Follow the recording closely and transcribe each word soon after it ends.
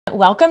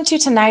Welcome to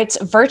tonight's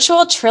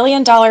virtual $1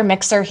 trillion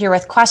mixer here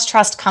with Quest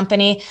Trust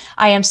Company.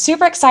 I am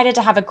super excited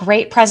to have a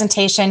great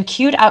presentation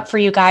queued up for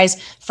you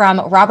guys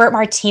from Robert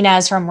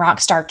Martinez from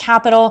Rockstar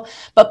Capital.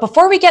 But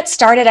before we get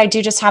started, I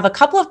do just have a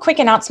couple of quick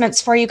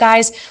announcements for you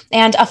guys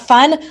and a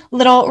fun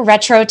little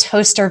retro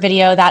toaster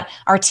video that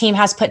our team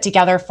has put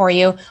together for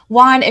you.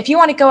 Juan, if you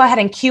want to go ahead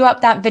and queue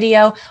up that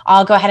video,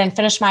 I'll go ahead and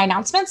finish my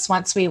announcements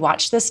once we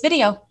watch this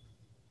video.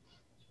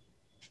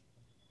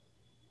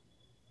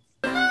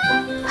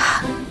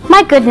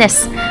 My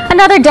goodness,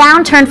 another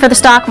downturn for the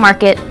stock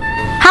market.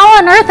 How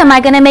on earth am I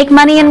going to make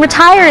money and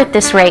retire at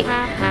this rate?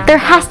 There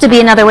has to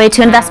be another way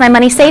to invest my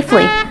money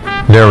safely.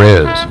 There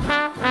is.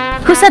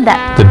 Who said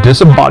that? The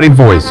disembodied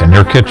voice in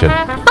your kitchen.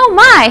 Oh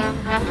my!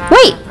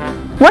 Wait,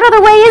 what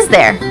other way is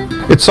there?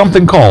 It's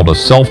something called a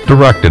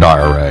self-directed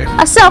IRA.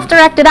 A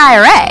self-directed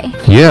IRA?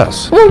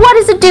 Yes. Well, what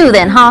does it do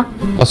then, huh?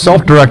 A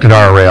self-directed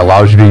IRA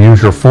allows you to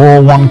use your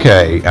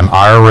 401k and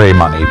IRA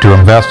money to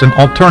invest in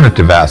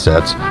alternative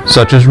assets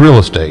such as real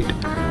estate,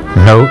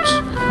 notes,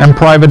 and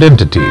private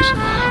entities.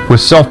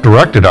 With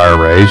self-directed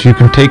IRAs, you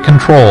can take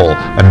control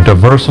and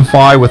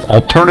diversify with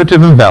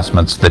alternative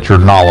investments that you're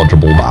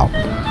knowledgeable about,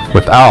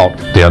 without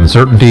the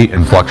uncertainty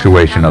and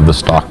fluctuation of the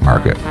stock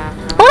market.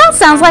 Well, that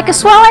sounds like a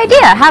swell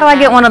idea. How do I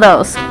get one of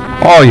those?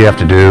 All you have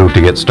to do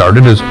to get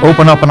started is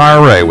open up an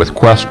IRA with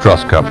Quest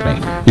Trust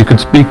Company. You can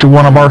speak to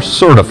one of our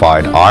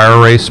certified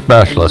IRA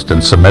specialists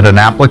and submit an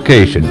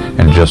application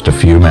in just a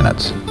few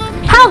minutes.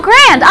 How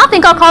grand! I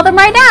think I'll call them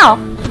right now.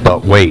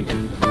 But wait,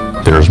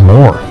 there's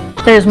more.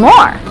 There's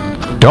more.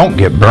 Don't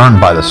get burned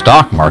by the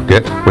stock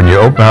market. When you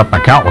open up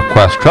an account with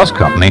Quest Trust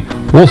Company,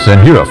 we'll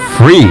send you a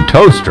free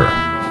toaster.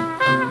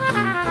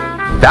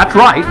 That's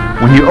right.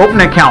 When you open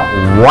an account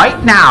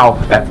right now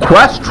at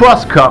Quest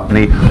Trust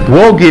Company,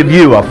 we'll give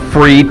you a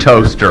free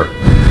toaster.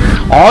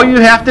 All you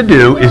have to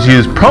do is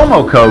use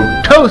promo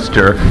code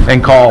TOASTER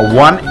and call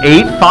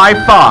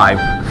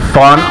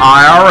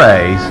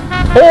 1-855-FUN-IRAs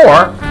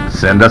or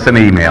send us an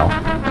email.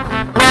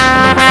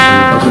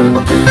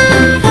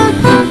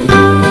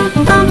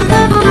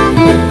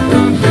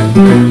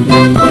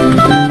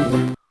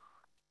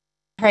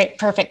 All right,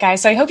 perfect,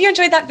 guys. So I hope you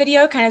enjoyed that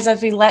video kind of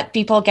as we let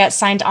people get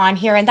signed on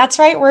here. And that's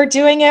right, we're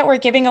doing it. We're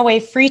giving away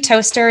free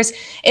toasters.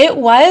 It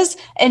was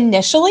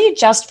initially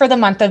just for the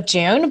month of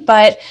June,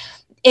 but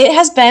it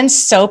has been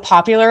so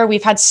popular.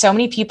 We've had so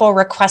many people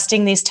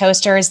requesting these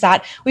toasters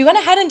that we went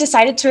ahead and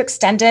decided to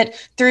extend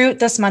it through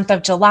this month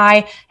of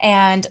July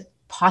and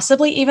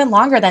possibly even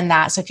longer than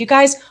that. So if you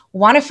guys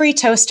want a free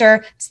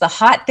toaster, it's the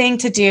hot thing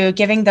to do,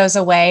 giving those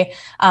away.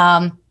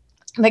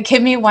 But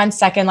give me 1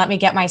 second. Let me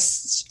get my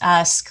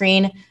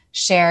screen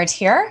shared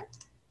here.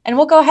 And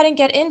we'll go ahead and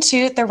get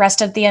into the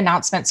rest of the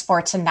announcements for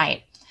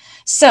tonight.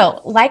 So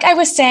like I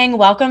was saying,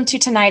 welcome to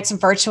tonight's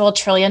virtual $1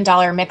 trillion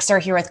mixer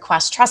here with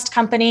Quest Trust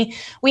Company.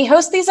 We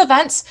host these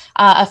events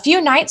a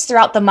few nights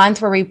throughout the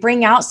month where we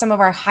bring out some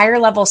of our higher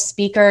level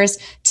speakers.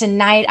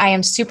 Tonight, I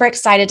am super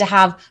excited to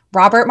have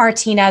Robert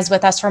Martinez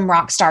with us from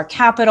Rockstar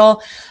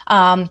Capital.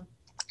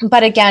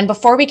 But again,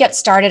 before we get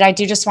started, I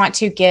do just want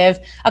to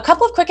give a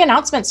couple of quick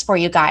announcements for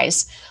you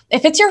guys.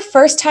 If it's your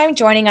first time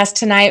joining us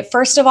tonight,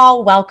 first of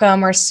all,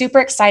 welcome. We're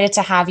super excited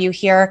to have you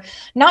here,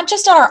 not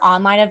just at our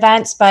online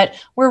events, but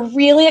we're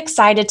really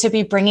excited to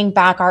be bringing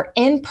back our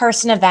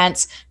in-person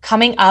events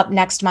coming up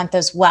next month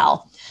as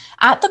well.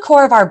 At the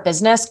core of our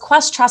business,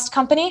 Quest Trust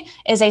Company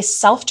is a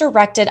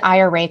self-directed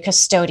IRA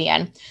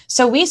custodian.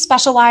 So we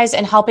specialize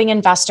in helping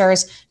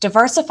investors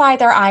diversify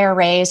their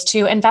IRAs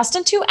to invest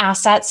into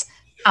assets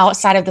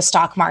outside of the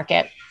stock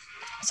market.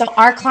 So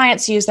our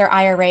clients use their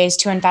IRAs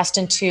to invest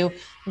into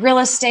real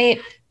estate,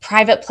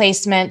 private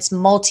placements,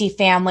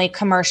 multifamily,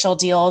 commercial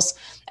deals.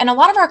 And a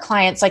lot of our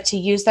clients like to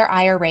use their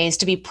IRAs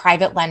to be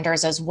private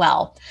lenders as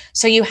well.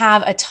 So you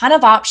have a ton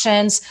of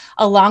options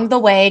along the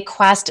way.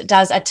 Quest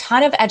does a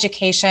ton of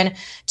education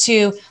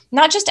to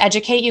not just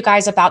educate you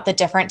guys about the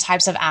different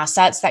types of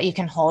assets that you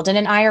can hold in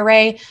an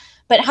IRA,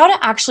 but how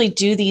to actually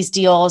do these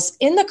deals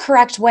in the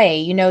correct way,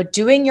 you know,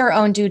 doing your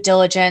own due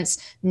diligence,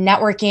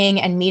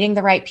 networking, and meeting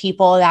the right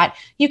people that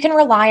you can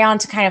rely on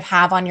to kind of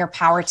have on your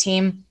power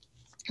team.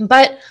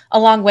 But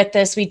along with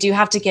this, we do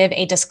have to give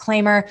a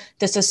disclaimer.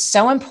 This is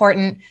so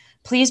important.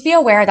 Please be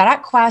aware that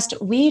at Quest,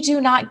 we do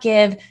not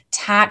give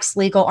tax,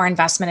 legal, or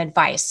investment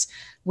advice.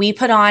 We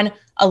put on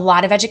a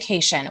lot of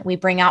education. We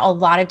bring out a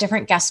lot of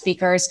different guest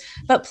speakers,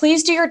 but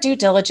please do your due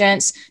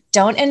diligence.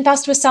 Don't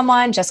invest with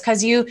someone just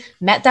because you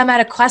met them at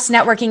a Quest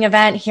networking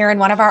event here in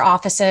one of our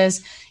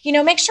offices. You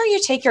know, make sure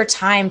you take your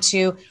time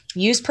to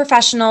use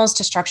professionals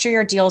to structure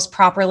your deals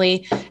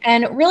properly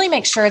and really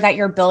make sure that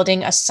you're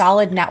building a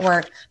solid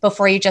network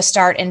before you just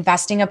start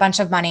investing a bunch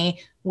of money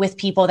with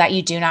people that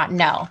you do not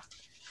know.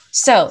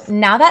 So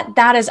now that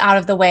that is out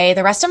of the way,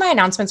 the rest of my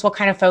announcements will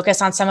kind of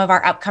focus on some of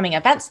our upcoming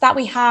events that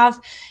we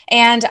have.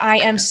 And I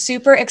am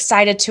super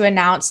excited to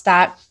announce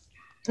that,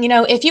 you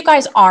know, if you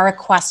guys are a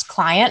Quest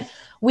client,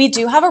 we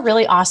do have a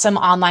really awesome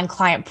online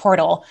client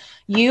portal.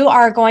 you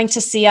are going to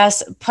see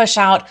us push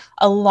out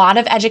a lot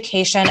of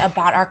education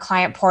about our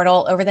client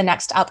portal over the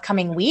next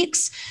upcoming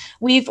weeks.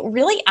 We've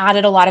really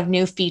added a lot of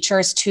new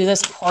features to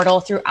this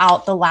portal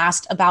throughout the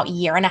last about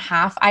year and a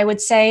half, I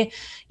would say.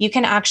 You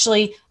can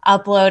actually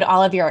upload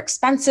all of your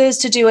expenses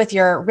to do with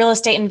your real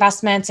estate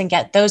investments and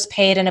get those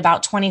paid in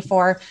about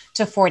 24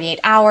 to 48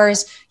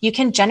 hours. You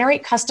can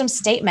generate custom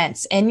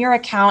statements in your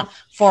account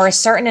for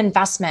certain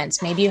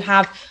investments. Maybe you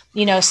have,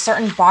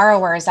 certain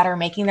borrowers that are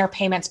making their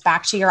payments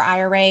back to your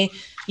IRA.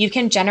 You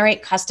can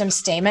generate custom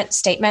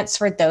statements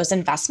for those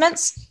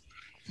investments.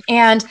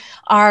 And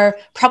our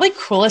probably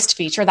coolest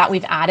feature that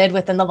we've added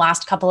within the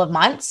last couple of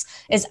months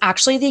is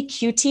actually the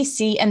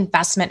QTC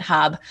Investment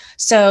Hub.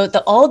 So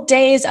the old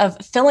days of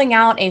filling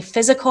out a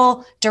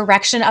physical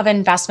direction of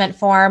investment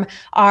form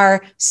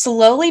are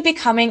slowly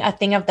becoming a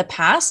thing of the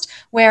past,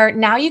 where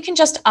now you can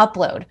just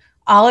upload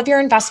all of your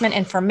investment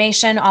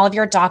information, all of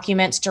your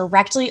documents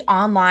directly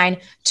online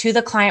to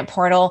the client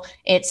portal.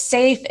 It's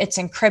safe, it's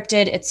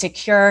encrypted, it's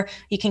secure.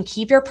 You can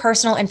keep your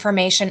personal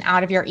information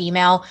out of your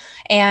email.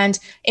 And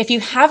if you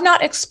have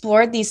not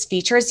explored these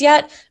features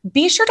yet,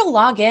 be sure to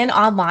log in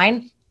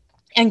online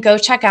and go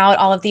check out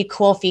all of the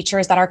cool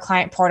features that our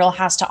client portal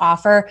has to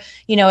offer.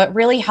 It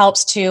really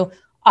helps to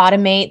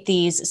automate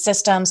these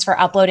systems for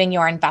uploading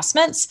your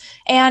investments,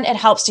 and it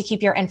helps to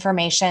keep your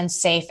information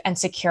safe and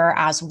secure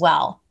as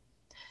well.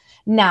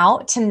 Now,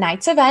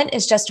 tonight's event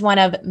is just one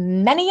of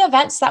many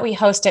events that we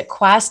host at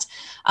Quest.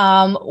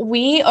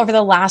 We, over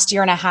the last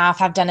year and a half,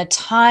 have done a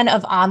ton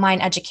of online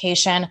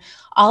education.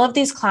 All of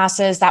these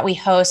classes that we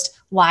host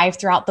live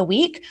throughout the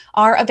week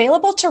are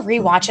available to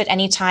rewatch at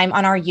any time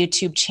on our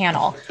YouTube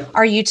channel.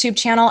 Our YouTube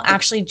channel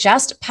actually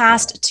just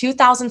passed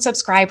 2,000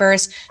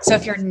 subscribers. So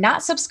if you're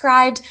not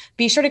subscribed,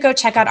 be sure to go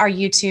check out our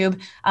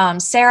YouTube.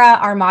 Sarah,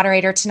 our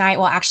moderator tonight,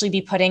 will actually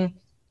be putting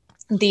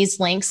these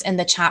links in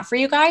the chat for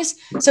you guys.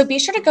 So be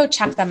sure to go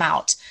check them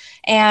out.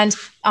 And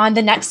on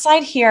the next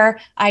slide here,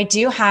 I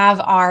do have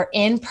our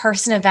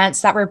in-person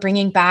events that we're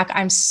bringing back.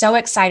 I'm so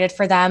excited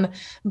for them.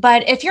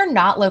 But if you're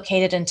not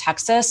located in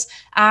Texas,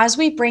 as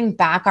we bring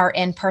back our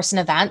in-person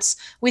events,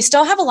 we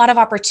still have a lot of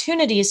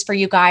opportunities for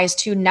you guys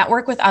to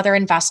network with other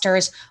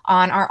investors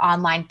on our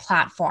online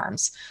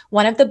platforms.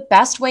 One of the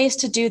best ways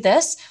to do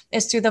this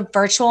is through the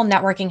virtual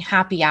networking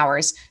happy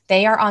hours.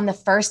 They are on the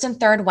first and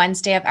third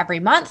Wednesday of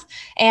every month.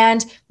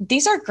 And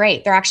these are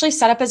great. They're actually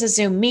set up as a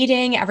Zoom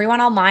meeting.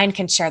 Everyone online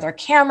can share their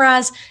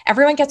cameras.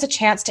 Everyone gets a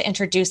chance to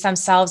introduce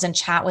themselves and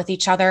chat with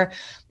each other.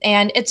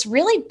 And it's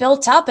really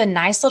built up a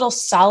nice little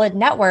solid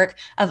network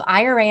of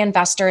IRA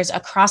investors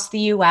across the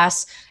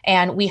US.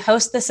 And we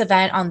host this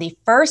event on the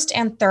first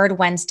and third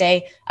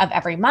Wednesday of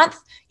every month.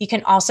 You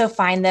can also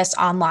find this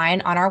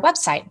online on our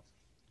website.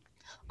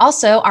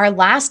 Also, our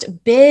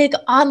last big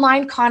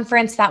online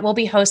conference that we'll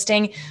be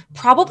hosting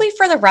probably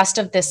for the rest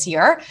of this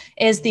year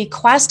is the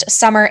Quest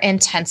Summer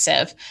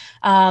Intensive.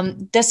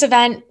 This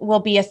event will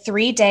be a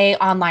 3-day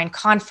online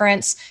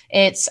conference.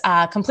 It's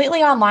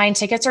completely online.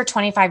 Tickets are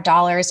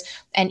 $25.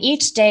 And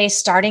each day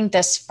starting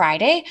this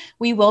Friday,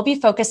 we will be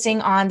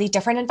focusing on the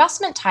different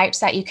investment types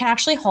that you can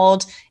actually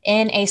hold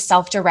in a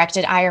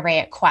self-directed IRA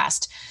at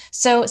Quest.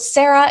 So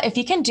Sarah, if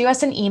you can do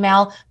us an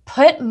email,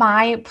 put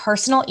my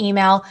personal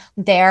email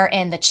there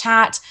in the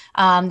chat.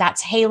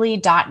 That's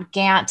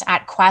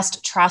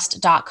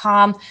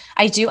haley.gant@questtrust.com.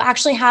 I do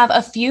actually have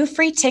a few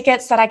free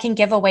tickets that I can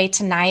give away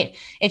tonight.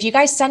 If you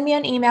guys send me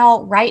an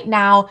email right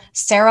now,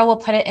 Sarah will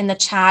put it in the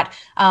chat.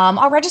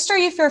 I'll register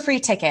you for a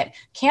free ticket.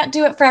 Can't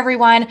do it for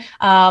everyone.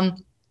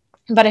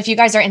 But if you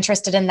guys are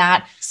interested in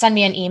that, send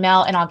me an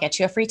email and I'll get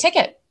you a free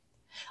ticket.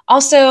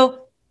 Also,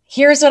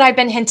 here's what I've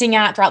been hinting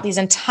at throughout these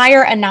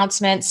entire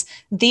announcements.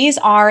 These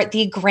are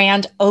the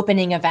grand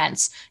opening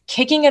events.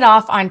 Kicking it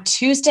off on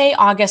Tuesday,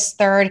 August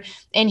 3rd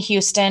in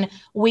Houston,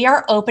 we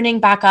are opening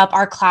back up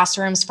our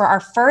classrooms for our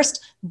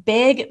first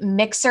big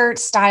mixer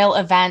style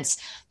events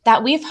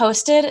that we've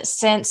hosted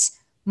since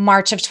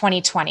March of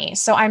 2020.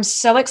 So I'm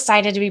so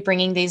excited to be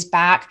bringing these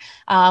back.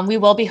 We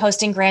will be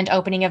hosting grand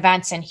opening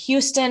events in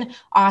Houston,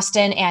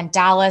 Austin, and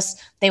Dallas.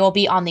 They will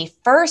be on the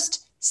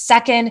first,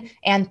 second,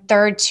 and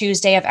third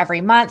Tuesday of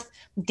every month.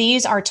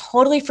 These are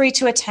totally free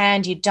to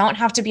attend. You don't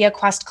have to be a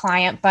Quest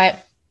client,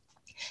 but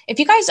if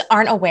you guys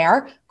aren't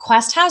aware,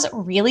 Quest has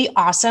really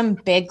awesome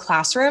big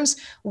classrooms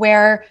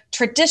where,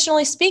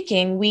 traditionally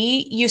speaking,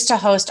 we used to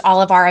host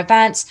all of our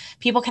events.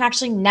 People can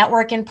actually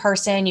network in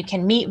person. You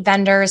can meet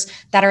vendors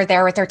that are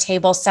there with their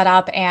tables set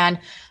up, and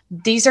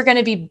these are going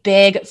to be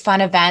big,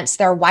 fun events.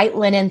 They're white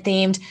linen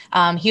themed.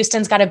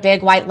 Houston's got a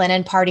big white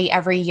linen party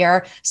every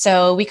year.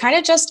 So we kind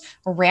of just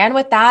ran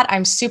with that.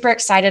 I'm super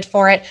excited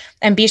for it.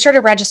 And be sure to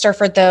register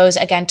for those.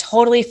 Again,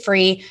 totally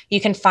free.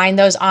 You can find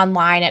those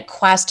online at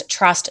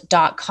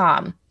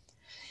questtrust.com.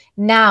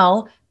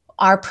 Now,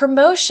 our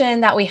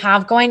promotion that we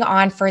have going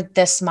on for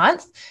this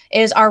month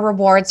is our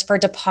rewards for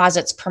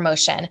deposits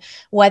promotion.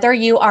 Whether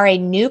you are a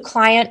new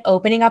client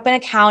opening up an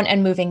account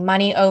and moving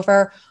money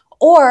over,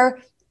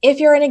 or If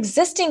you're an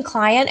existing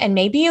client and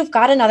maybe you've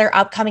got another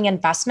upcoming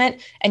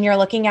investment and you're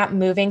looking at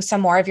moving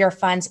some more of your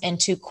funds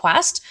into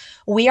Quest,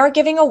 we are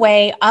giving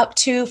away up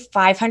to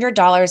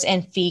 $500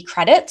 in fee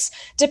credits,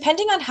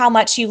 depending on how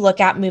much you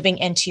look at moving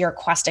into your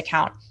Quest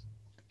account.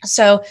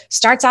 So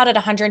starts out at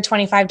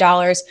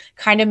 $125,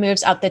 kind of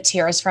moves up the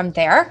tiers from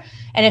there.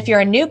 And if you're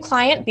a new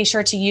client, be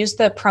sure to use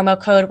the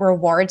promo code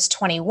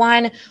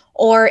rewards21.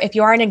 Or if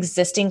you are an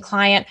existing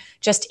client,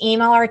 just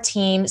email our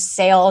team,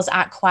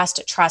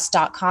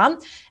 sales@questtrust.com,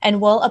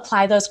 and we'll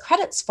apply those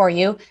credits for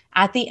you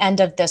at the end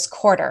of this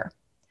quarter.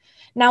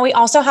 Now, we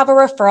also have a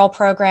referral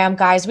program,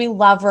 guys. We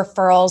love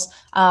referrals.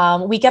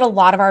 We get a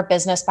lot of our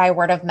business by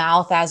word of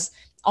mouth, as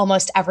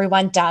almost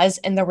everyone does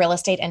in the real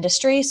estate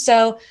industry.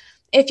 So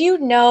if you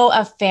know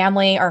of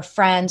family or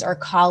friends or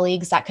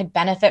colleagues that could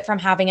benefit from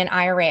having an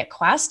IRA at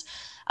Quest,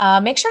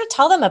 make sure to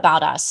tell them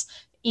about us.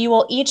 You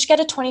will each get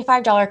a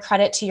 $25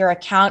 credit to your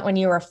account when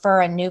you refer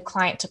a new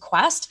client to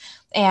Quest.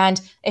 And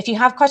if you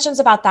have questions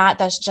about that,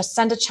 just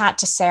send a chat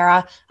to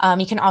Sarah.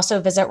 You can also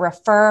visit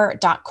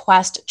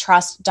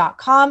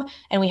refer.questtrust.com,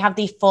 and we have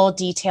the full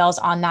details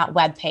on that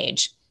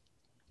webpage.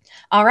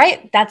 All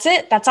right, that's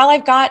it. That's all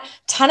I've got.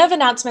 Ton of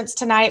announcements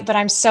tonight, but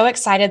I'm so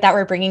excited that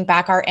we're bringing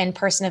back our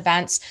in-person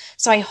events.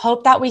 So I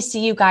hope that we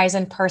see you guys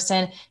in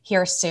person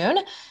here soon.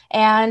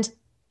 And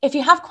if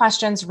you have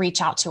questions,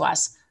 reach out to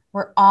us.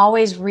 We're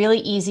always really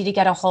easy to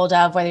get a hold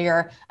of, whether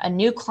you're a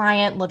new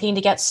client looking to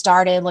get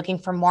started, looking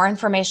for more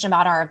information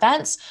about our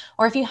events,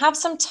 or if you have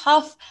some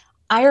tough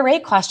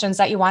IRA questions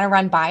that you want to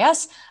run by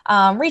us,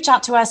 reach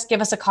out to us, give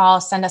us a call,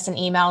 send us an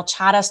email,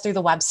 chat us through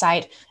the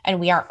website, and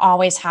we are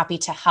always happy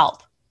to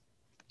help.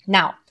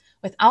 Now,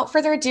 without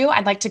further ado,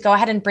 I'd like to go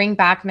ahead and bring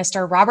back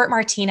Mr. Robert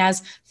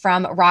Martinez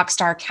from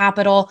Rockstar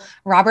Capital.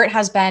 Robert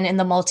has been in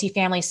the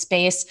multifamily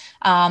space,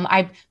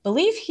 I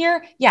believe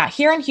here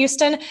in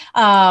Houston.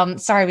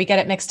 Sorry, we get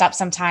it mixed up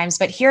sometimes,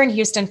 but here in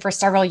Houston for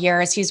several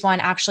years. He's won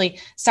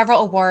actually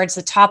several awards,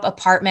 the top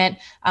apartment,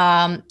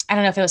 I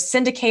don't know if it was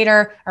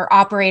Syndicator or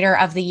Operator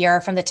of the Year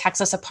from the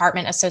Texas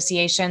Apartment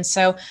Association.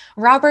 So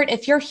Robert,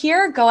 if you're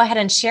here, go ahead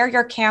and share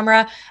your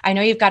camera. I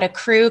know you've got a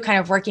crew kind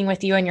of working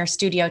with you in your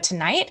studio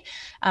tonight.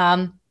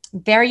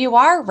 There you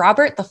are,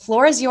 Robert, the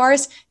floor is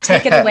yours.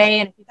 Take it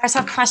away. And if you guys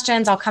have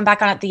questions, I'll come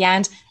back on at the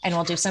end and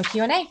we'll do some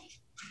Q&A.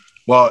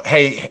 Well,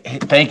 hey,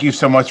 thank you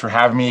so much for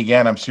having me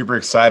again. I'm super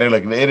excited.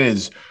 Like, it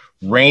is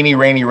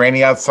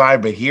rainy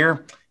outside, but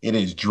here it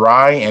is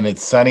dry and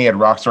it's sunny at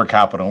Rockstar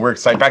Capital. We're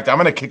excited. In fact, I'm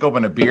going to kick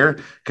open a beer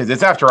because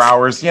it's after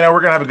hours. You know, we're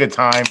going to have a good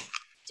time.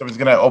 So I'm just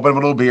going to open up a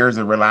little beers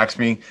and relax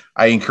me.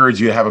 I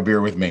encourage you to have a beer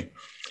with me.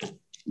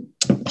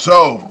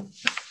 So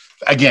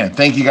again,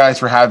 thank you guys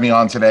for having me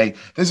on today.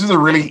 This is a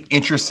really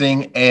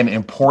interesting and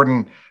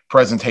important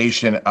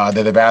presentation that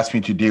they've asked me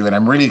to do. And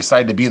I'm really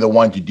excited to be the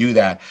one to do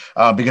that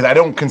because I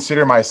don't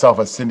consider myself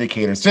a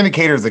syndicator.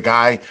 Syndicator is the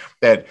guy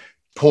that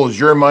pulls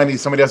your money,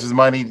 somebody else's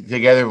money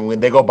together when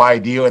they go buy a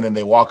deal and then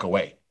they walk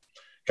away.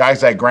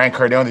 Guys like Grant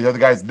Cardone, these other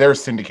guys, they're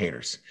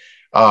syndicators.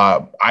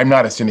 I'm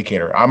not a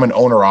syndicator. I'm an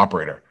owner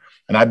operator.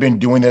 And I've been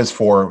doing this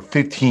for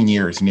 15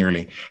 years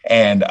nearly.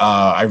 And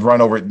I've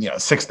run over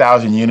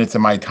 6,000 units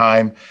in my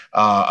time.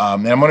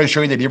 And I'm going to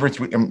show you the difference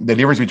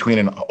between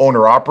an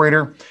owner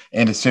operator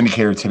and a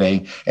syndicator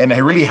today. And I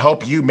really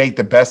help you make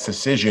the best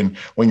decision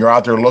when you're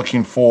out there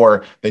looking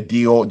for the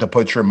deal to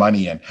put your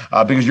money in.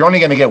 Because you're only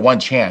going to get one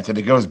chance. If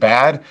it goes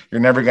bad,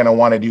 you're never going to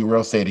want to do real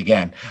estate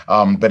again.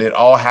 But it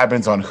all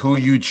happens on who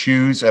you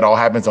choose. It all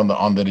happens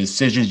on the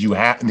decisions you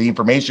have, the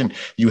information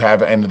you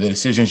have, and the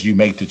decisions you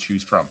make to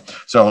choose from.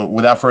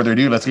 So without further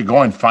ado, let's get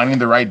going. Finding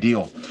the right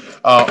deal.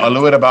 A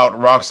little bit about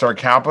Rockstar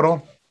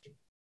Capital.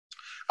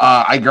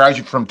 I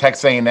graduated from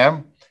Texas A&M,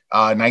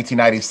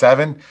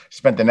 1997.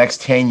 Spent the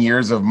next 10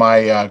 years of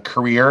my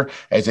career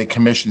as a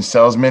commissioned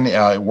salesman,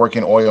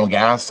 working oil and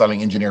gas,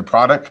 selling engineered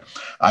product.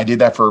 I did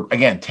that for,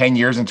 again, 10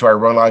 years until I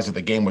realized that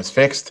the game was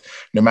fixed.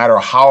 No matter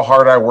how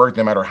hard I worked,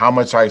 no matter how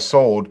much I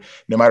sold,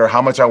 no matter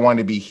how much I wanted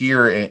to be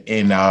here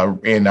in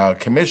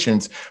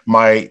commissions,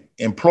 my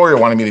employer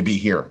wanted me to be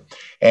here.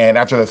 And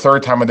after the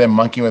third time of them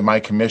monkeying with my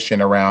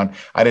commission around,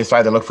 I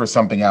decided to look for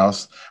something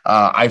else.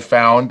 I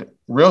found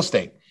real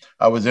estate.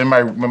 I was in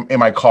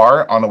my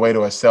car on the way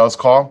to a sales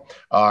call,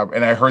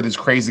 and I heard this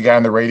crazy guy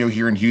on the radio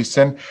here in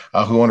Houston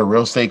who owned a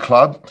real estate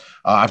club.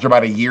 After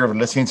about a year of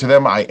listening to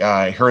them,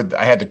 I heard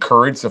I had the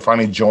courage to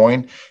finally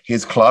join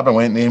his club. I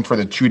went in for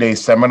the 2-day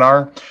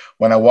seminar.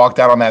 When I walked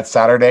out on that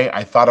Saturday,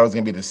 I thought I was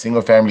going to be the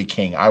single family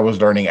king. I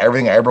was learning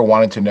everything I ever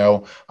wanted to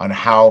know on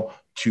how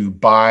to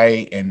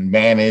buy and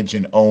manage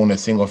and own a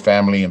single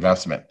family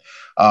investment.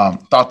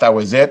 Thought that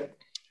was it.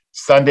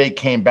 Sunday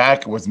came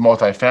back, was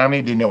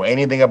multifamily, didn't know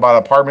anything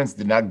about apartments,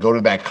 did not go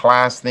to that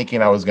class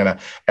thinking I was going to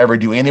ever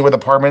do anything with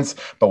apartments.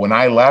 But when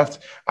I left,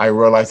 I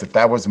realized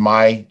that was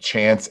my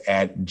chance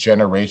at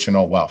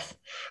generational wealth.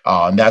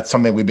 And that's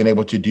something we've been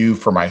able to do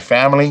for my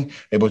family,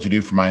 able to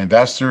do for my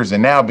investors,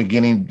 and now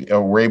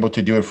we're able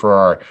to do it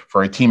for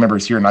our team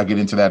members here, and I'll get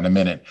into that in a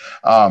minute.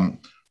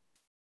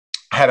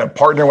 I had a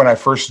partner when I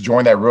first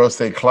joined that real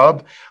estate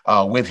club.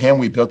 With him,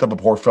 we built up a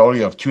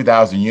portfolio of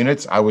 2,000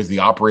 units. I was the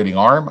operating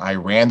arm. I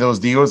ran those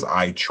deals.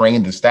 I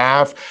trained the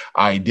staff.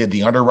 I did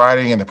the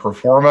underwriting and the pro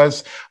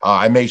formas.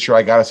 I made sure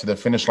I got us to the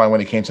finish line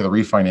when it came to the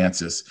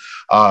refinances.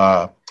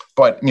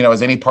 But,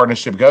 as any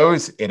partnership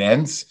goes, it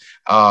ends.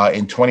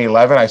 In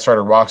 2011, I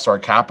started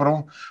Rockstar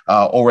Capital.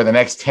 Over the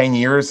next 10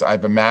 years,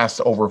 I've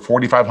amassed over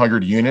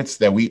 4,500 units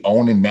that we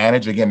own and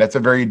manage. Again, that's a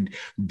very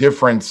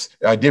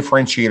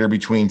differentiator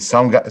between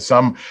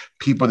some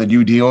people that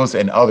do deals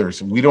and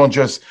others. We don't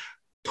just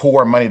pull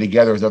our money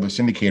together as other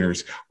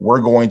syndicators.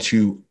 We're going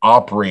to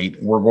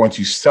operate. We're going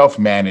to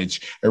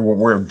self-manage. And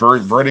we're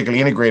vertically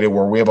integrated,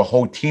 where we have a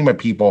whole team of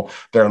people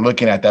that are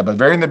looking at that. But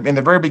in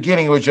the very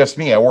beginning, it was just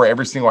me. I wore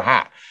every single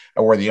hat. I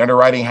wore the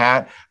underwriting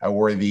hat. I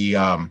wore the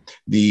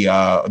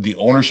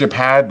ownership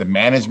hat, the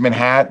management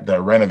hat,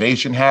 the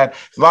renovation hat.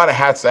 There's a lot of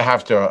hats I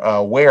have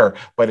to wear,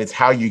 but it's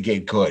how you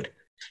get good.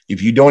 If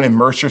you don't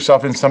immerse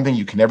yourself in something,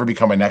 you can never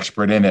become an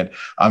expert in it.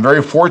 I'm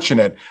very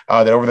fortunate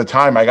that over the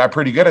time, I got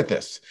pretty good at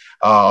this.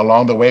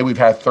 Along the way, we've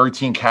had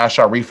 13 cash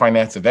out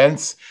refinance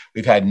events.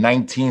 We've had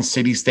 19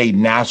 city, state,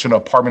 national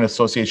apartment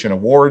association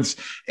awards.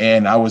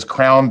 And I was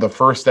crowned the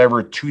first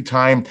ever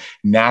 2-time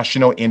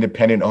national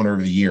independent owner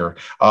of the year.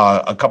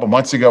 A couple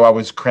months ago, I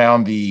was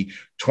crowned the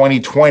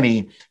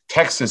 2020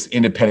 Texas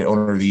independent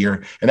owner of the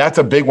year. And that's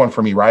a big one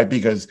for me, right?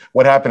 Because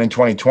what happened in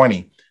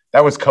 2020?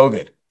 That was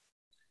COVID.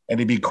 And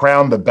to be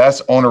crowned the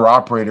best owner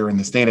operator in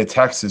the state of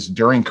Texas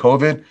during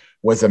COVID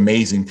was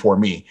amazing for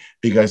me,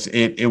 because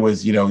it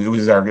was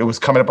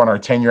coming up on our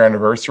 10-year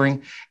anniversary,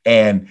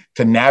 and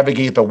to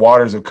navigate the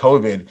waters of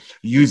COVID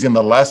using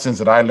the lessons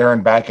that I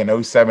learned back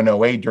in 07,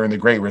 08 during the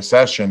Great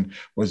Recession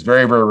was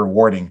very, very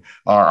rewarding.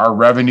 Our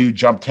revenue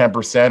jumped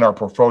 10%, our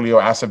portfolio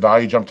asset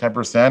value jumped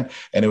 10%,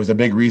 and it was a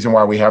big reason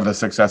why we have the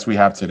success we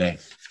have today.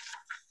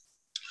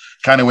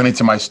 Kind of went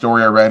into my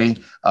story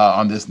already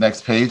on this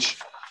next page.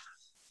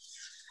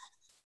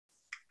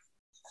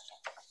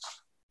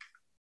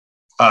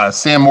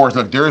 Sam Morris,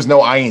 look, there is no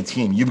I in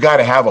team. You've got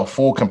to have a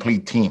full,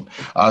 complete team.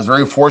 I was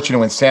very fortunate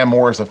when Sam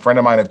Morris, a friend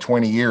of mine of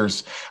 20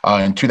 years,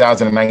 in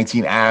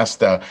 2019 asked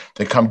to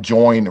come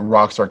join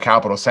Rockstar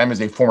Capital. Sam is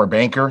a former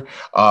banker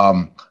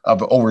of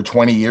over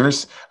 20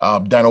 years,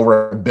 done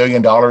over $1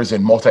 billion in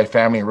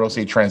multifamily and real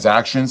estate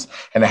transactions.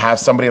 And to have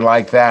somebody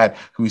like that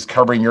who's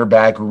covering your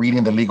back,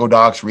 reading the legal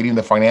docs, reading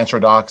the financial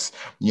docs,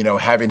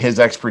 having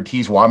his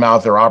expertise while I'm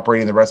out there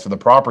operating the rest of the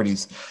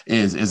properties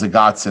is a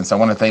godsend. So I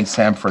want to thank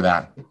Sam for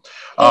that.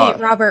 Hey,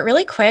 Robert,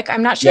 really quick.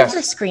 I'm not sure if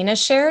your screen is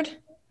shared. I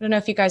don't know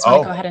if you guys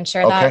want to go ahead and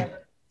share that. Okay.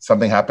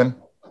 Something happened.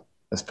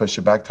 Let's push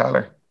it back,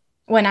 Tyler.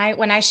 When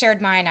I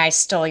shared mine, I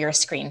stole your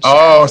screen share.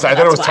 Oh, so I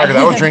thought it was Tyler.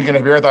 I was drinking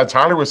a beer. I thought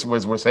Tyler was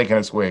taking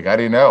a swig. I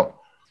didn't know.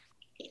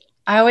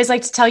 I always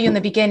like to tell you in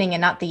the beginning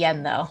and not the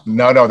end, though.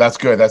 No, that's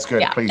good. That's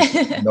good. Yeah. Please.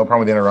 No problem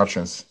with the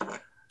interruptions.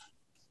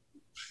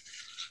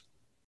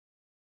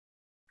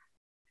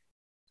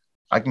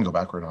 I can go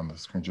backward on the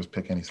screen. Just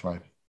pick any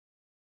slide.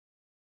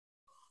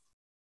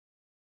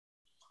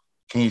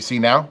 Can you see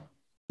now?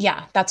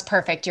 Yeah, that's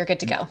perfect. You're good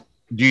to go.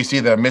 Do you see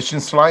the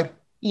mission slide?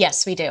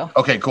 Yes, we do.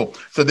 Okay, cool.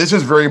 So this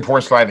is a very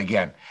important slide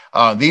again.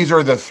 These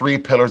are the 3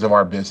 pillars of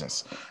our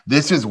business.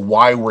 This is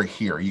why we're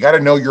here. You got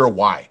to know your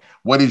why.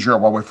 What is your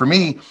why? For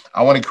me,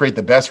 I want to create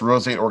the best real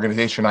estate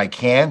organization I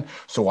can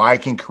so I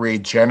can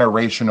create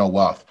generational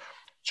wealth.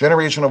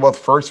 Generational wealth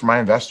first for my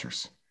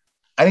investors.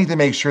 I need to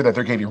make sure that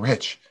they're getting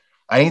rich.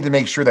 I need to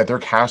make sure that they're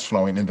cash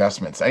flowing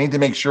investments. I need to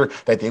make sure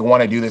that they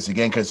want to do this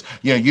again, because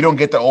you don't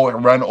get to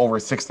run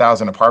over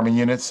 6,000 apartment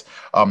units.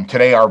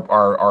 Today,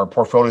 our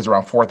portfolio is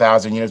around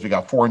 4,000 units. We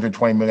got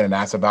 $420 million in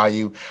asset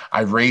value.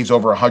 I've raised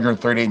over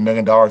 $138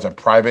 million of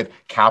private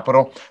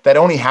capital. That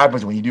only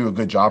happens when you do a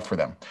good job for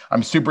them.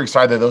 I'm super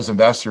excited that those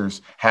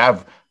investors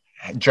have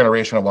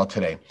generational wealth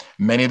today.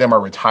 Many of them are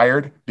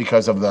retired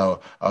because of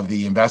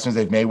the investments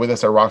they've made with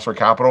us at Rockstar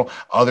Capital.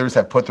 Others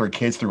have put their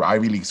kids through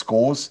Ivy League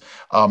schools.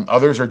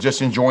 Others are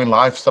just enjoying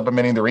life,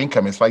 supplementing their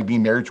income. It's like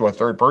being married to a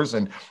third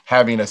person,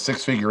 having a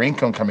 6-figure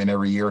income come in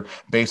every year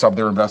based off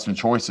their investment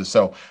choices.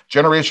 So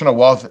generational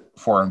wealth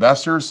for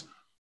investors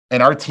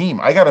and our team.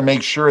 I got to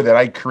make sure that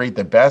I create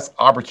the best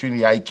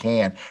opportunity I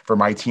can for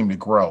my team to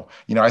grow.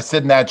 I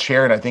sit in that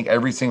chair and I think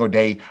every single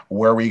day,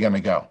 where are we going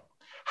to go?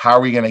 How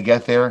are we going to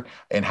get there,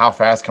 and how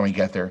fast can we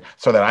get there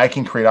so that I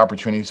can create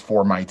opportunities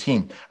for my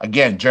team?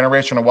 Again,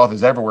 generational wealth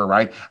is everywhere,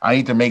 right? I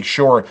need to make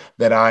sure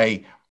that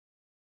I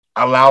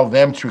allow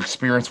them to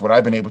experience what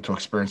I've been able to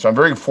experience. So I'm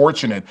very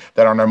fortunate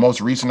that on our most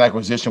recent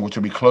acquisition, which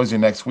will be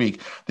closing next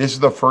week, this is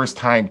the first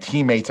time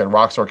teammates at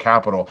Rockstar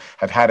Capital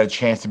have had a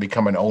chance to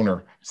become an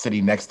owner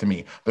sitting next to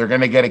me. They're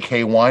going to get a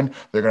K1.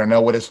 They're going to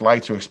know what it's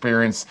like to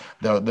experience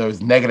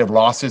those negative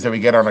losses that we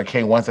get on our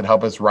K1s that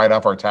help us write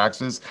off our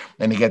taxes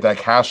and to get that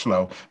cash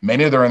flow.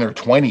 Many of them are in their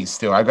 20s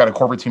still. I've got a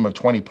corporate team of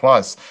 20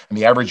 plus, and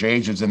the average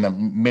age is in the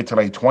mid to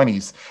late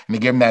 20s. And to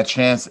give them that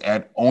chance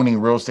at owning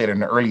real estate at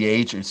an early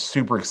age is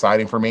super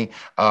exciting for me,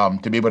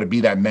 to be able to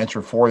be that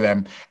mentor for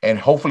them and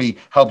hopefully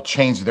help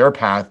change their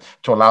path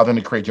to allow them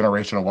to create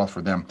generational wealth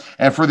for them.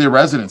 And for the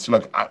residents,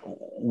 look,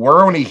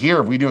 we're only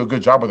here if we do a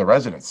good job with the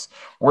residents.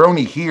 We're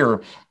only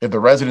here if the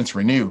residents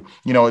renew.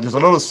 You know, there's a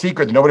little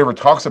secret that nobody ever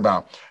talks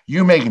about.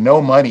 You make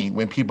no money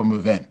when people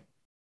move in.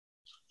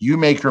 You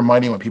make your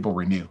money when people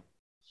renew.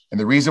 And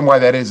the reason why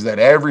that is that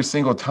every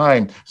single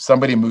time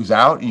somebody moves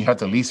out and you have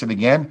to lease it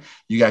again,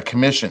 you got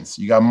commissions,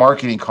 you got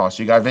marketing costs,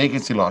 you got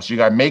vacancy loss, you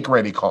got make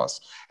ready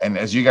costs. And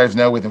as you guys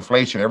know, with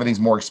inflation, everything's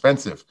more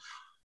expensive.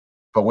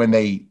 But when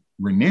they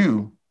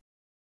renew,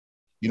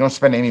 you don't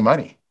spend any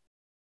money.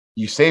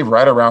 You save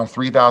right around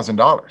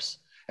 $3,000.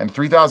 And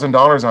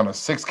 $3,000 on a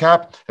 6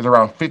 cap is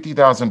around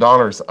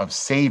 $50,000 of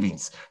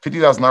savings,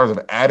 $50,000 of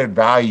added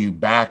value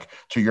back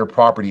to your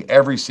property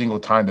every single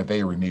time that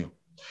they renew.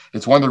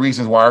 It's one of the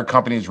reasons why our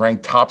company is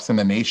ranked tops in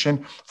the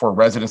nation for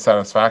resident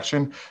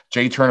satisfaction.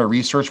 J. Turner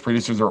Research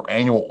produces our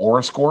annual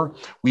Aura score.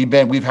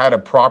 We've had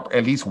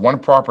at least one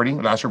property.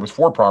 Last year was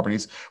 4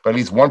 properties, but at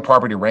least one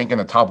property rank in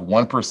the top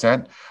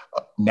 1%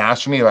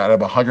 nationally out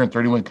of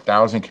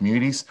 131,000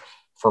 communities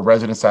for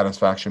resident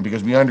satisfaction,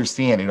 because we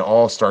understand it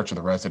all starts with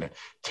the resident.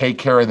 Take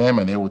care of them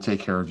and they will take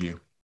care of you.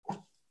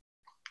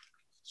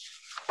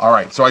 All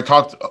right. So I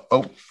talked,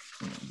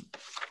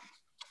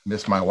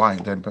 missed my why.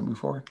 Did I put me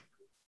forward?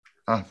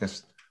 I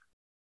guess,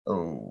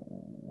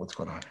 what's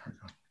going on here?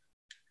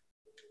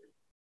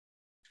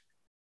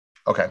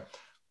 Okay.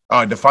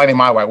 Defining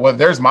my why. Well,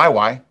 there's my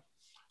why.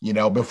 You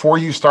know, before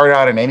you start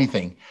out in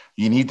anything,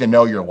 you need to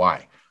know your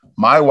why.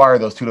 My why are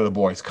those 2 little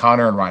boys,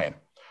 Connor and Ryan.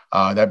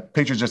 That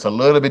picture's just a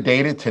little bit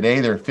dated. Today,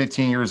 they're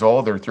 15 years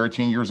old. They're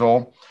 13 years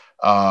old.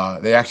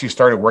 They actually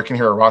started working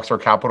here at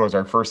Rockstar Capital as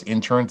our first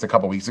interns a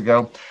couple of weeks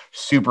ago.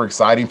 Super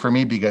exciting for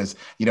me because,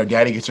 you know,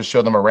 Daddy gets to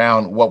show them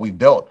around what we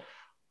built.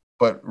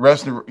 But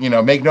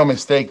make no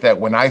mistake that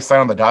when I sign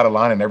on the dotted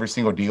line in every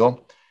single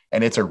deal,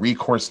 and it's a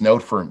recourse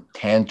note for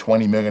 $10,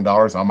 $20 million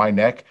on my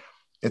neck,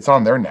 it's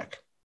on their neck.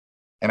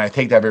 And I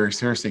take that very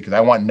seriously because I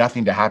want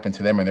nothing to happen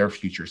to them in their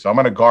future. So I'm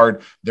going to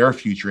guard their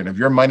future. And if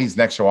your money's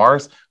next to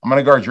ours, I'm going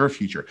to guard your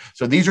future.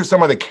 So these are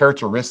some of the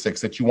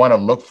characteristics that you want to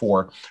look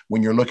for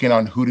when you're looking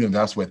on who to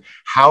invest with.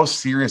 How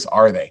serious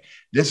are they?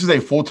 This is a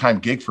full-time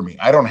gig for me.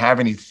 I don't have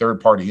any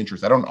third-party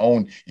interest. I don't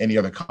own any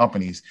other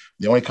companies.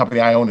 The only company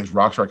I own is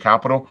Rockstar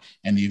Capital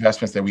and the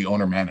investments that we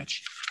own or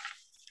manage.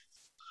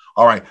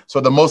 All right. So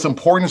the most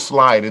important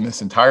slide in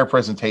this entire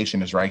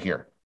presentation is right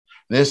here.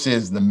 This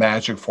is the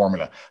magic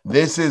formula.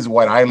 This is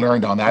what I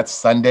learned on that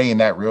Sunday in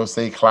that real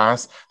estate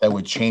class that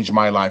would change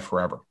my life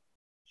forever.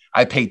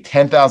 I paid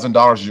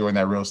 $10,000 to join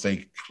that real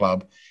estate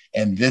club.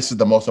 And this is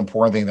the most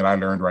important thing that I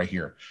learned right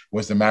here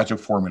was the magic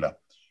formula.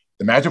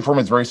 The magic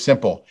formula is very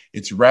simple.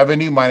 It's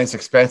revenue minus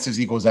expenses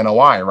equals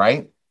NOI,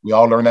 right? We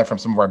all learned that from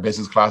some of our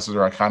business classes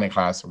or accounting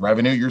class.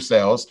 Revenue, your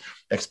sales,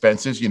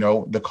 expenses, you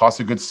know, the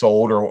cost of goods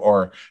sold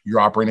or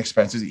your operating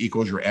expenses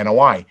equals your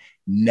NOI,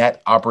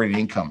 net operating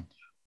income.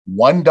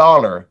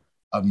 $1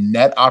 of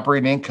net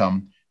operating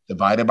income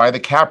divided by the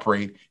cap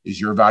rate is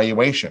your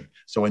valuation.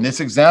 So in this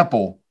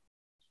example,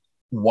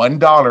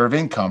 $1 of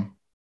income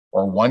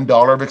or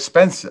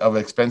 $1 of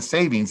expense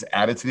savings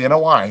added to the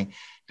NOI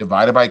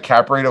divided by a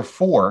cap rate of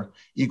 4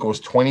 equals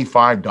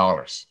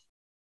 $25.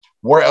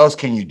 Where else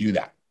can you do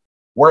that?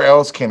 Where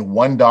else can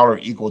 $1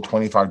 equal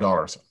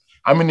 $25?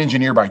 I'm an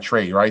engineer by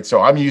trade, right? So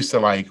I'm used to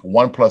like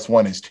 1 +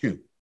 1 is 2.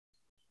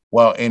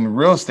 Well, in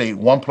real estate,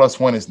 1 +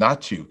 1 is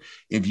not 2.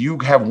 If you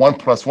have 1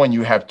 + 1,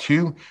 you have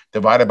 2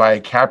 divided by a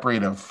cap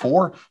rate of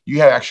 4,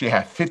 you actually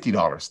have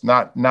 $50,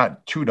 not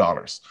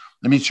 $2.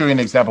 Let me show you an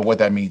example of what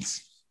that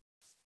means.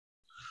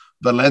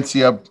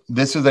 Valencia,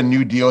 this is a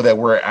new deal that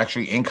we're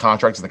actually in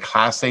contract. It's the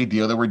Class A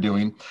deal that we're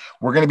doing.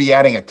 We're going to be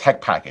adding a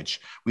tech package.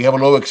 We have a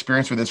little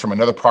experience with this from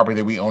another property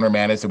that we own or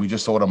manage that we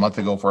just sold a month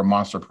ago for a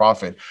monster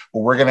profit. But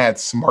we're going to add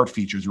smart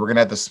features. We're going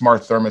to add the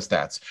smart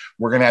thermostats.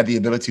 We're going to have the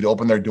ability to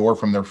open their door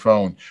from their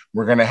phone.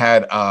 We're going to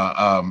have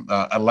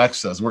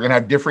Alexas. We're going to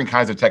have different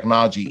kinds of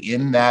technology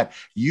in that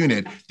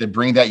unit that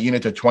bring that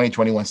unit to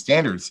 2021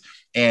 standards.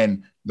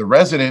 And the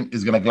resident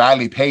is going to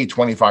gladly pay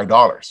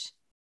 $25.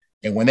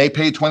 And when they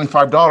pay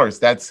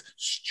 $25, that's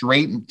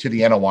straight to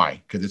the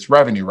NOI because it's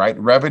revenue, right?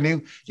 Revenue,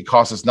 it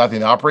costs us nothing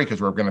to operate because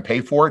we're going to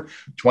pay for it.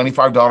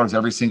 $25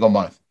 every single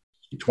month.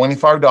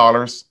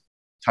 $25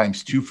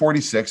 times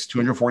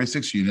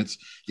 246 units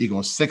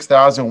equals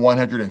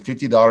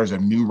 $6,150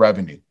 of new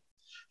revenue.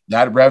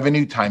 That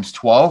revenue times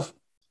 12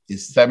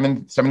 is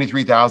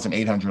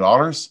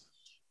 $73,800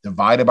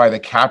 divided by the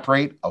cap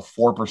rate of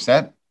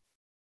 4%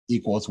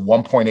 equals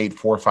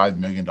 $1.845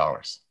 million.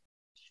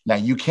 Now,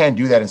 you can't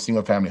do that in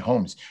single family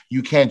homes.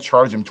 You can't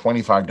charge them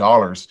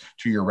 $25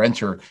 to your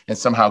renter and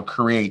somehow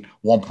create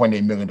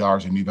 $1.8 million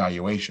in new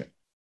valuation.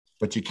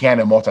 but you can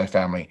in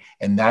multifamily.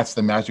 And that's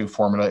the magic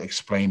formula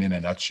explained in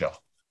a nutshell.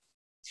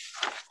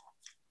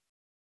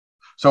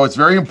 So it's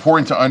very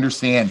important to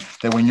understand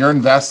that when you're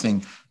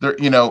investing,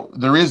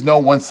 there is no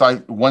one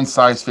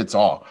size fits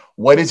all.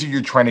 What is it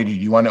you're trying to do? Do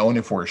you want to own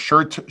it for a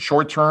short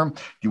term?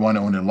 Do you want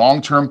to own it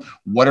long term?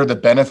 What are the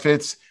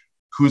benefits?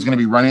 Who's going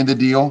to be running the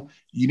deal?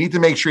 You need to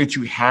make sure that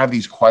you have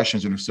these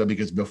questions understood,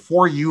 because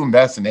before you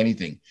invest in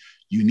anything,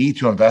 you need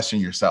to invest in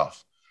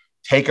yourself.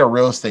 Take a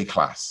real estate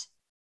class.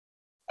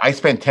 I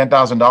spent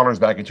 $10,000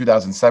 back in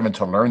 2007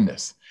 to learn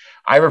this.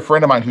 I have a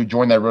friend of mine who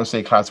joined that real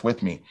estate class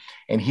with me,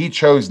 and he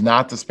chose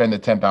not to spend the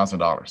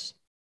 $10,000.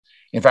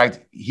 In fact,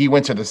 he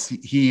went to the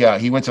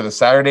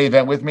Saturday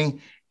event with me,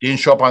 didn't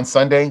show up on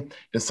Sunday,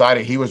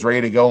 decided he was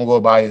ready to go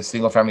buy a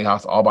single family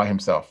house all by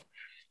himself.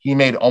 He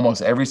made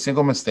almost every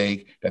single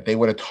mistake that they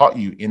would have taught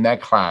you in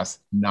that class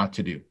not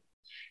to do.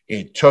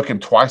 It took him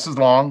twice as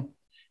long.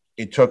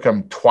 It took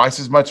him twice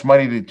as much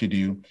money to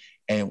do.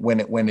 And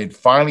when it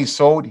finally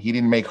sold, he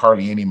didn't make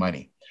hardly any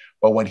money.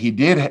 But what he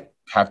did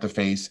have to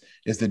face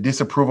is the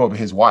disapproval of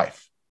his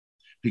wife,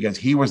 because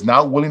he was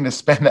not willing to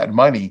spend that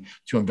money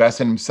to invest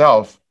in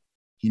himself.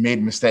 He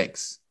made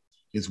mistakes.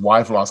 His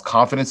wife lost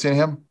confidence in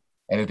him.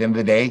 And at the end of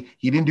the day,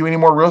 he didn't do any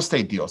more real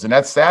estate deals. And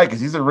that's sad, because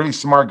he's a really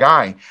smart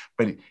guy.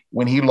 But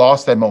when he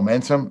lost that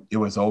momentum, it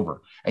was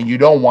over. And you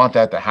don't want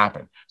that to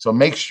happen. So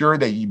make sure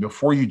that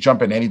before you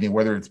jump in anything,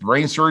 whether it's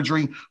brain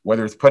surgery,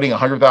 whether it's putting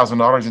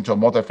 $100,000 into a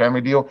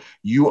multifamily deal,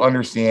 you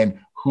understand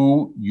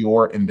who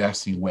you're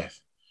investing with.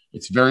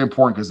 It's very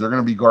important, because they're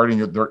going to be guarding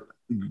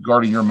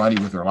your money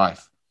with their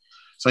life.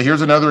 So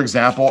here's another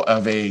example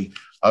of a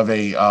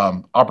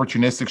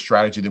opportunistic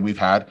strategy that we've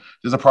had.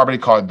 There's a property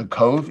called The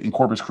Cove in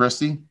Corpus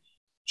Christi,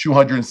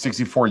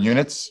 264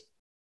 units,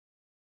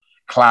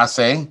 Class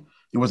A.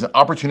 It was an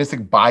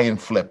opportunistic buy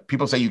and flip.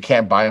 People say you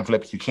can't buy and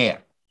flip. You can't.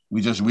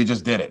 We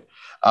just did it.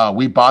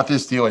 We bought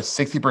this deal at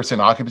 60%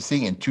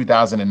 occupancy in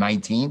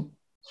 2019.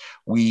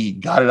 We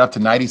got it up to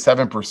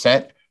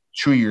 97%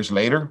 2 years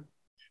later.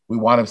 We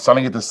wound up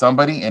selling it to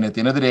somebody, and at the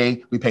end of the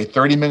day, we paid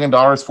 $30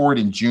 million for it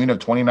in June of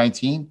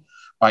 2019.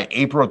 By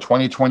April of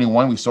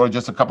 2021, we sold it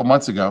just a couple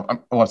months ago.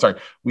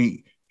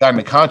 We got in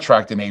the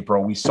contract in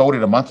April. We sold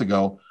it a month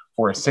ago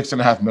for a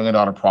 $6.5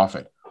 million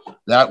profit.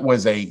 That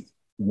was a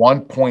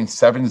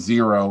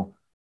 1.70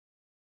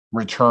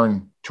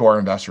 return to our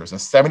investors, a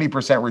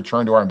 70%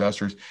 return to our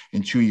investors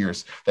in 2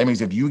 years. That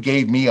means if you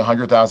gave me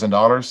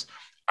 $100,000,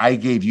 I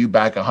gave you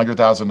back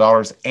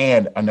 $100,000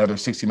 and another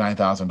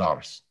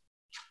 $69,000.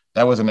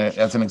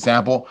 That's an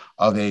example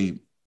of a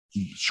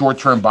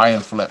short-term buy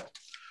and flip.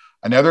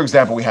 Another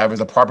example we have is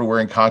a property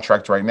we're in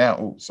contract right now.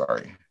 Oh,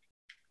 sorry.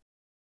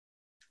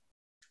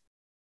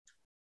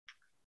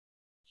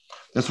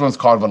 This one's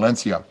called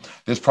Valencia.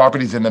 This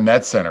property is in the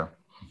Med Center.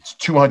 It's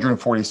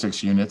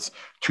 246 units,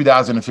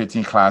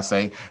 2015 Class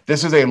A.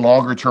 This is a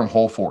longer-term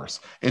hold for us.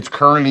 It's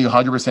currently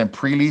 100%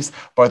 pre-lease,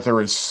 but there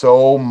is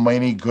so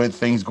many good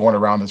things going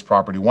around this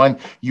property. One,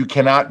 you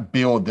cannot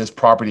build this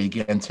property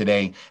again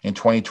today in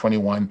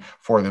 2021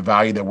 for the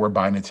value that we're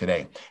buying it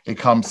today.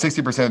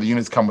 60% of the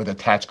units come with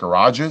attached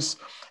garages.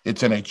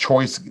 It's in a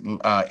choice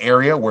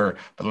area where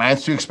the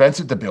land's too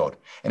expensive to build.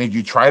 And if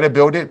you try to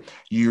build it,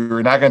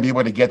 you're not going to be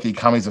able to get the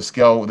economies of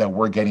scale that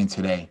we're getting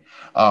today.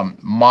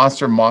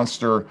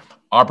 Monster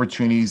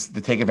opportunities to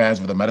take advantage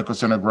of the medical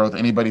center growth.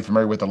 Anybody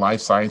familiar with the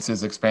life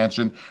sciences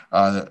expansion,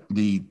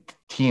 the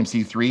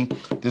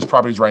TMC3, this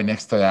property is right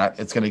next to that.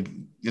 It's going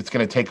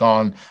to take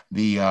on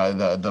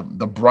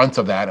the brunt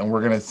of that, and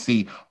we're going to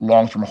see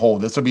long-term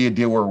hold. This will be a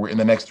deal where in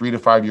the next 3 to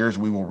 5 years,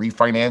 we will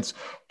refinance,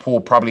 pull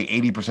probably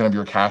 80% of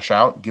your cash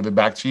out, give it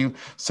back to you,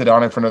 sit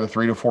on it for another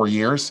 3 to 4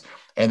 years.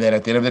 And then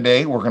at the end of the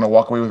day, we're going to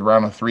walk away with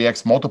around a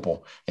 3x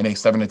multiple in a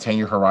 7 to 10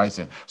 year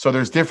horizon. So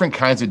there's different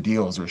kinds of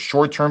deals. There's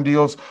short-term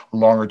deals,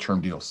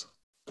 longer-term deals.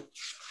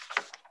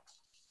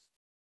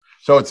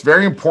 So it's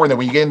very important that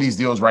when you get in these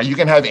deals, right, you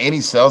can have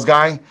any sales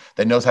guy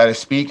that knows how to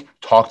speak,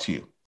 talk to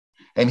you.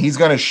 And he's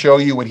going to show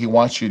you what he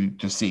wants you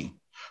to see.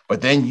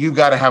 But then you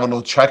got to have a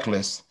little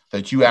checklist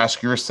that you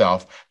ask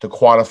yourself to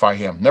qualify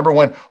him. Number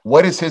one,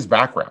 what is his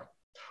background?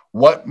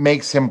 What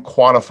makes him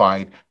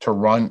qualified to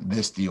run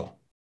this deal?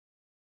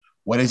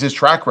 What is his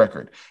track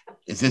record?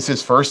 Is this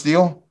his first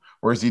deal,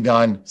 or has he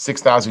done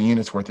 6,000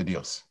 units worth of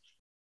deals?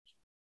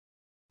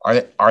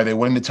 Are they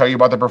willing to tell you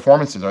about the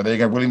performances? Are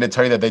they willing to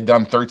tell you that they've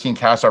done 13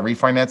 cash out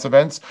refinance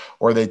events,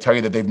 or they tell you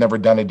that they've never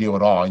done a deal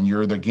at all and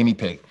you're the guinea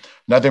pig?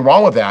 Nothing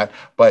wrong with that,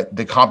 but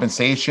the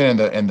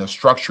compensation and the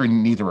structure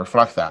need to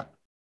reflect that.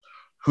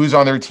 Who's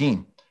on their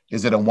team?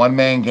 Is it a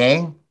one-man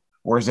gang,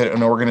 or is it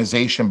an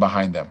organization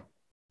behind them?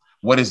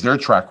 What is their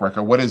track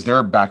record? What is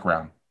their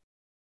background?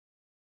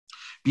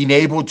 Being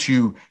able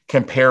to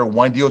compare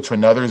one deal to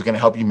another is going to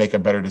help you make a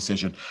better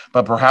decision.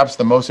 But perhaps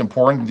the most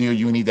important deal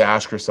you need to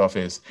ask yourself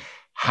is,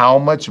 how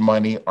much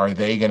money are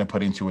they going to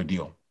put into a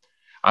deal?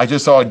 I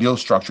just saw a deal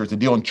structure. It's a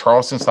deal in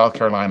Charleston, South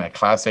Carolina, a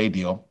Class A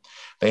deal.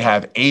 They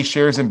have A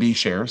shares and B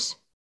shares.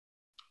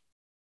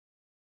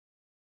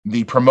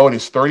 The promote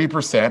is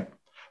 30%.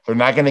 They're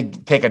not going to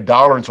take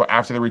 $1 until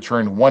after they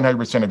return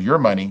 100% of your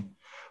money.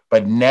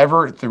 but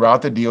never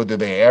throughout the deal do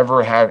they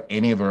ever have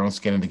any of their own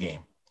skin in the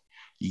game.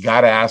 You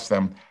got to ask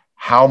them,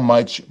 how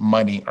much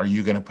money are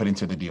you going to put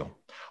into the deal?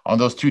 On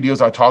those 2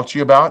 deals I talked to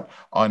you about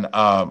on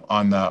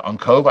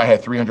Cove, I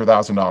had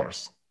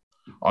 $300,000.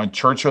 On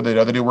Churchill, the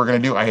other deal we're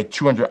going to do, I have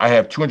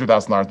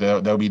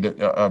 $200,000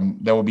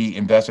 that will be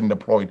invested and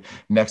deployed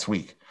next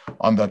week.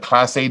 On the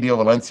Class A deal,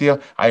 Valencia,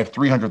 I have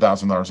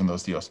 $300,000 in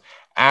those deals.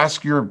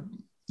 Ask your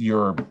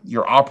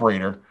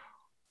operator,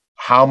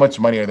 how much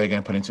money are they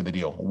going to put into the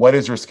deal? What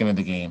is their skin in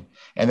the game?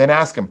 And then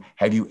ask them,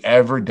 have you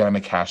ever done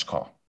a cash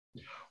call?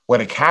 What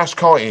a cash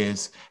call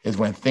is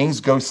when things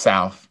go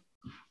south,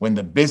 when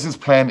the business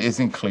plan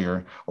isn't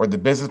clear or the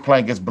business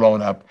plan gets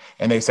blown up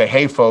and they say,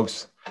 hey,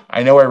 folks,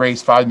 I know I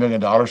raised $5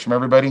 million from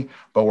everybody,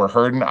 but we're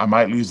hurting. I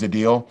might lose the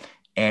deal,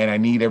 and I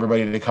need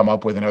everybody to come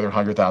up with another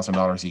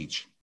 $100,000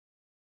 each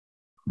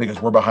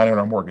because we're behind on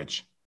our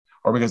mortgage,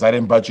 or because I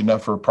didn't budget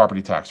enough for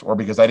property tax, or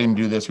because I didn't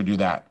do this or do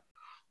that.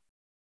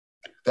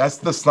 That's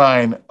the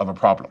sign of a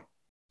problem.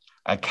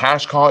 A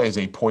cash call is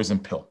a poison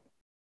pill.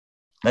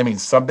 That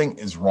means something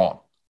is wrong.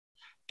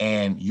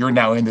 And you're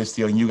now in this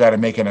deal and you got to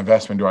make an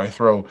investment. Do I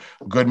throw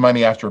good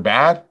money after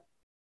bad?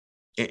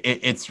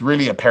 It's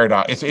really a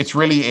paradox. It's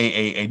really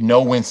a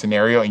no-win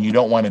scenario, and you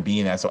don't want to be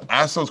in that. So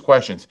ask those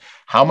questions.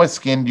 How much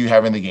skin do you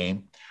have in the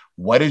game?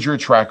 What is your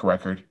track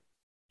record?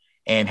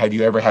 And have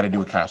you ever had to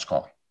do a cash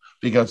call?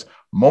 Because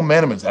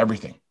momentum is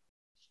everything.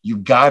 You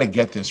got to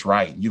get this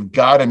right. You've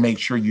got to make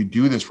sure you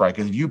do this right.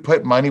 Because if you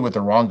put money with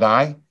the wrong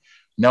guy,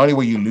 not only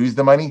will you lose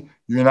the money,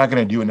 you're not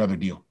going to do another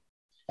deal.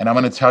 And I'm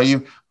going to tell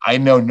you, I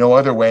know no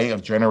other way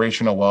of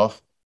generational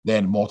wealth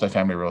than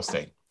multifamily real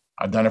estate.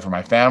 I've done it for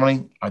my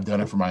family. I've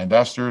done it for my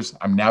investors.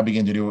 I'm now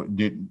beginning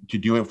to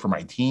do it for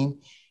my team.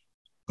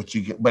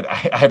 But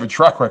I have a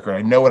track record.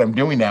 I know what I'm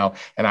doing now,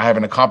 and I have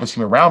an accomplished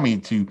team around me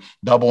to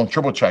double and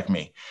triple check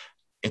me.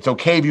 It's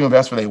okay if you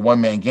invest with a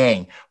one-man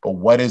gang, but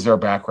what is their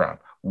background?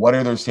 What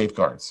are their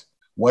safeguards?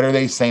 What are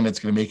they saying that's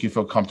going to make you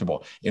feel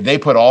comfortable? If they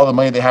put all the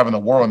money they have in the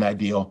world in that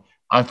deal,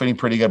 I'm feeling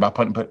pretty good about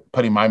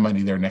putting my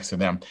money there next to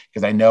them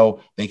because I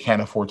know they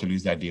can't afford to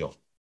lose that deal.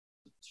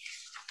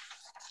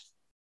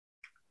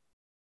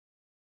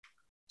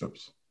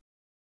 Oops.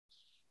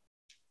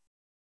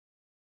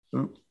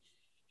 Oops.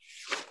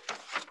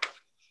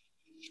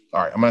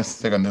 All right, I'm going to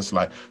stick on this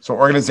slide. So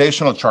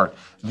organizational chart.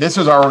 This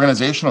is our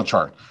organizational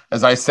chart.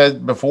 As I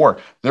said before,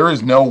 there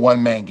is no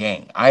one-man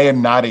gang. I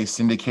am not a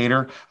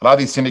syndicator. A lot of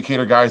these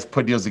syndicator guys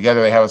put deals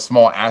together. They have a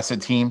small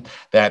asset team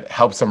that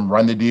helps them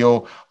run the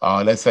deal.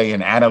 Let's say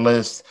an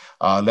analyst,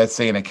 let's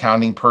say an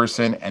accounting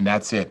person, and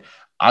that's it.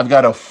 I've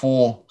got a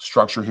full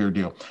structure here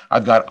deal.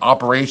 I've got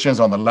operations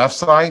on the left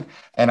side,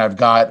 and I've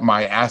got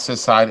my asset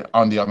side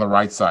on the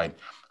right side.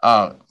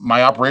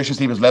 My operations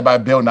team is led by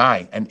Bill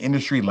Nye, an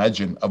industry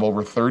legend of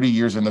over 30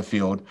 years in the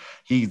field.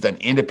 He's an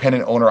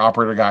independent owner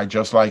operator guy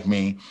just like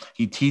me.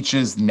 He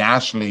teaches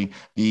nationally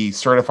the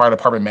certified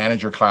apartment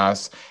manager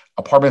class.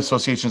 Apartment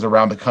associations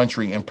around the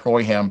country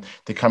employ him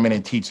to come in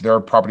and teach their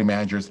property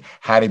managers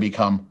how to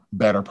become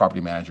better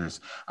property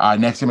managers.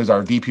 Next to him is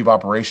our VP of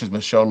operations,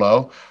 Michelle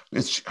Lowe.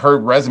 Her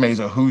resume is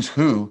a who's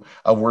who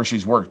of where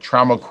she's worked.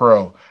 Trammell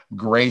Crow,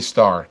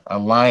 Greystar,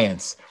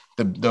 Alliance,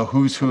 the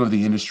who's who of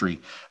the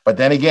industry. But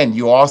then again,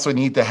 you also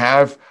need to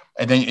have,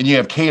 and you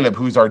have Caleb,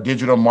 who's our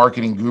digital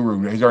marketing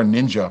guru. He's our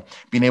ninja,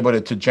 being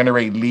able to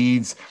generate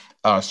leads,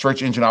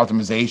 search engine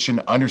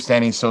optimization,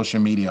 understanding social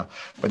media.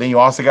 But then you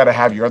also got to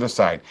have your other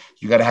side.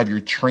 You got to have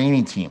your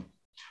training team,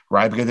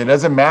 right? Because it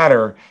doesn't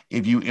matter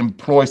if you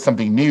employ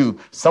something new.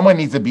 Someone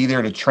needs to be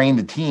there to train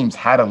the teams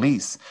how to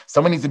lease.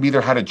 Someone needs to be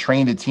there how to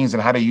train the teams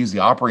and how to use the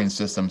operating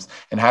systems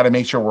and how to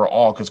make sure we're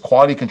all, because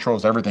quality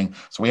controls everything.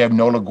 So we have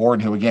Nola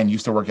Gordon, who again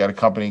used to work at a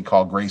company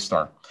called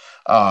Greystar.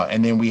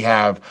 And then we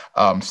have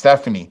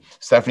Stephanie.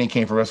 Stephanie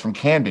came from us from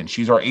Camden.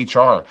 She's our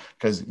HR,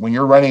 because when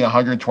you're running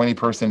 120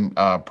 person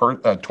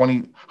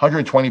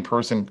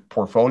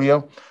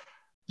portfolio,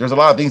 there's a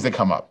lot of things that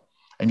come up.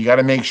 And you got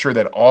to make sure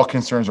that all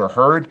concerns are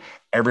heard.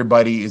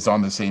 Everybody is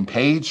on the same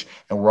page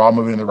and we're all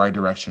moving in the right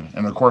direction.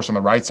 And of course, on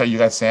the right side, you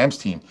got Sam's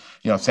team.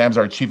 You know, Sam's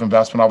our chief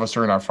investment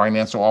officer and our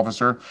financial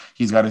officer.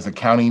 He's got his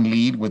accounting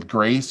lead with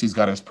Grace. He's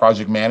got his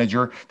project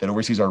manager that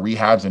oversees our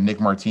rehabs, and Nick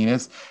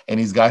Martinez.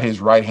 And he's got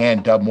his right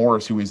hand, Dub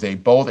Morris, who is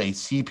both a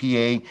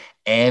CPA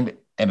and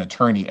an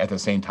attorney at the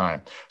same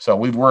time. So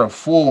we're a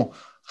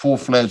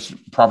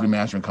full-fledged property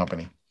management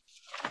company.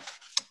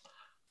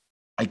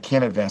 I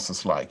can't advance the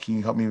slide. Can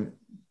you help me?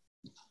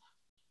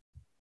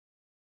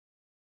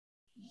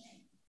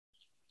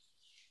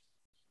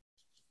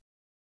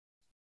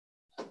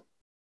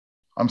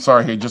 I'm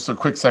sorry, here, just a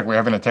quick second. We're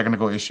having a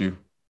technical issue.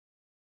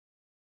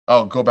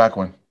 Oh, go back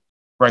one.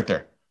 Right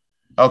there.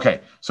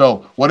 Okay,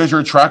 so what does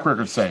your track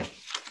record say?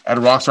 At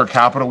Rockstar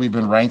Capital, we've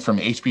been ranked from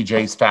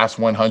HBJ's Fast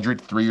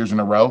 100 3 years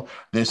in a row.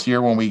 This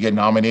year, when we get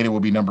nominated,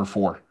 we'll be number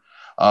 4.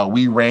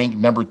 We rank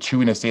number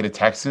 2 in the state of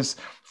Texas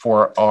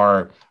for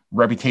our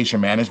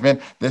reputation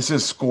management. This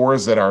is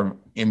scores that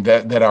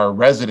our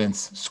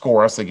residents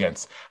score us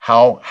against,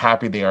 how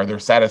happy they are, their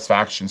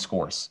satisfaction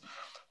scores.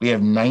 We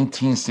have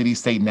 19 city,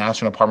 state,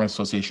 national apartment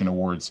association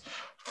awards,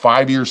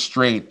 5 years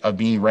straight of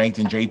being ranked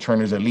in J.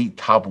 Turner's elite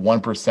top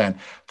 1%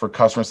 for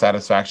customer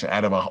satisfaction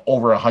out of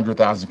over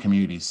 100,000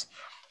 communities.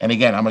 And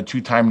again, I'm a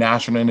 2-time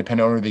national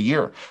independent owner of the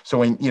year. So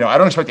when, I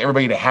don't expect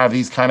everybody to have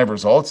these kind of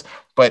results,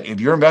 but if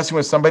you're investing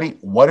with somebody,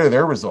 what are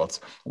their results?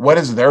 What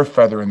is their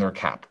feather in their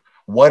cap?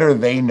 What are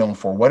they known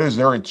for? What is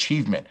their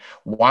achievement?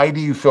 Why do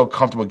you feel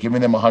comfortable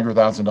giving them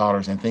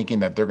 $100,000 and thinking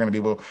that they're going to be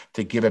able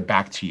to give it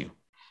back to you?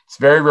 It's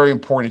very, very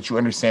important that you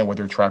understand what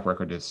their track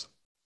record is.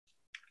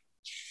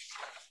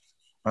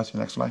 That's the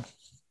next slide.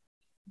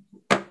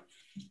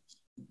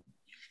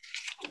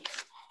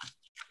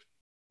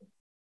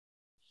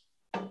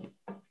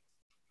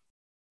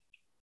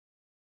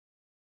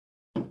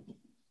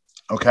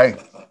 Okay.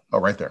 Oh,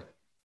 right there.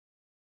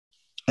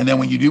 And then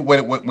when you do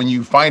when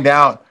you find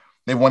out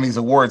they won these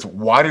awards,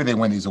 why do they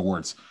win these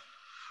awards?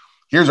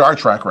 Here's our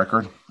track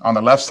record. On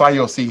the left side,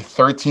 you'll see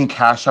 13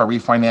 cash out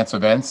refinance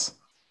events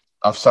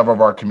of some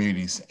of our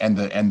communities and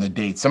the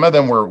dates. Some of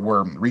them were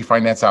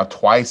refinanced out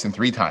twice and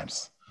 3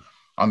 times.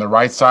 On the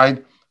right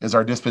side is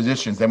our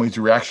dispositions. That means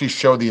we actually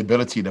show the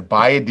ability to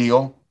buy a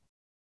deal,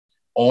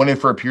 own it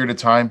for a period of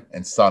time,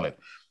 and sell it.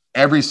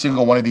 Every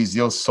single one of these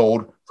deals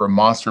sold for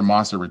monster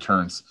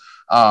returns.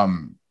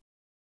 And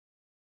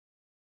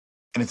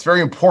it's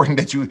very important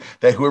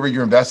that whoever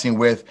you're investing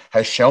with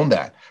has shown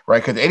that,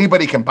 right? Because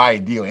anybody can buy a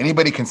deal.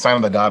 Anybody can sign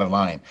on the dotted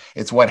line.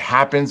 It's what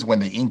happens when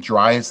the ink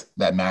dries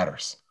that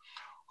matters.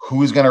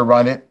 Who's going to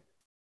run it?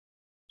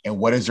 And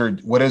what is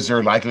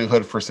their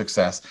likelihood for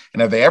success?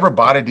 And have they ever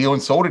bought a deal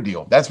and sold a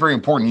deal? That's very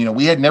important.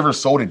 We had never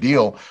sold a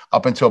deal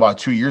up until about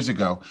 2 years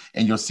ago,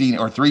 and you'll see,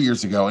 or 3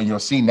 years ago, and you'll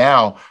see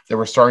now that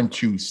we're starting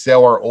to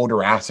sell our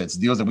older assets,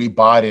 deals that we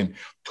bought in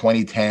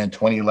 2010,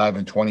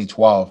 2011,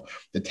 2012,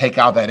 to take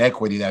out that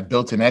equity, that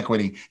built-in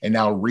equity, and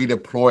now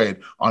redeploy it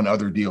on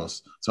other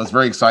deals. So it's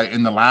very exciting.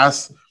 In the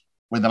last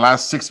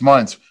 6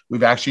 months,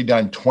 we've actually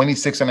done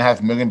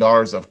 $26.5 million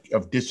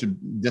of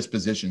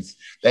dispositions.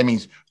 That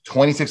means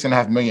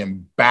 $26.5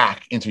 million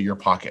back into your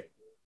pocket.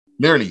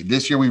 Literally,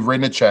 this year we've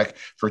written a check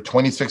for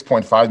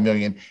 $26.5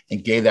 million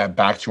and gave that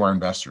back to our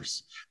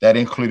investors. That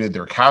included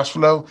their cash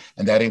flow,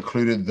 and that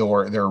included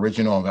their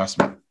original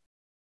investment.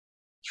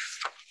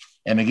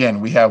 And again,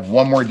 we have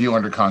one more deal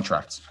under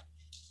contract.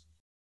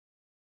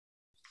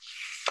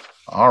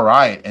 All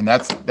right, and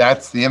that's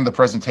the end of the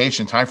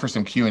presentation. Time for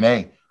some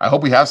Q&A. I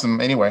hope we have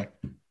some anyway.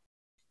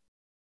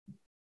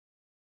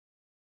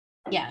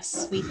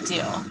 Yes, we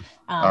do.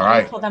 All right.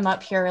 Let me pull them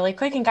up here really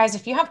quick. And guys,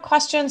 if you have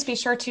questions, be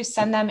sure to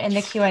send them in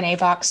the Q&A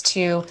box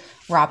to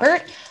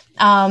Robert.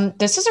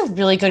 This is a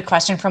really good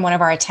question from one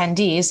of our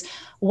attendees.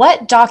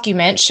 What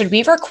document should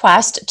we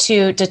request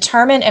to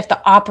determine if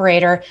the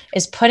operator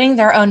is putting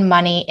their own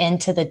money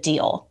into the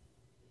deal?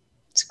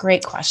 It's a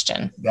great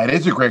question. That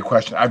is a great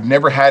question. I've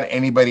never had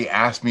anybody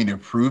ask me to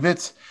prove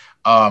it.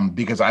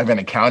 Because I have an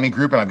accounting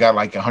group and I've got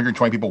like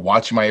 120 people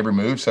watching my every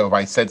move. So if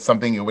I said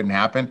something, it wouldn't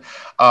happen.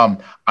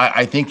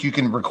 I think you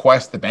can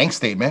request the bank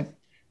statement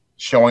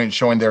showing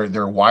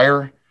their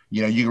wire.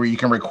 You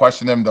can request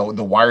from them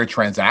the wire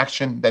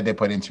transaction that they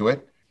put into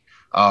it.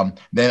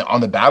 Then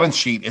on the balance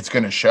sheet, it's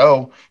going to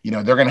show,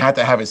 they're going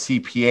to have a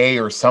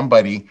CPA or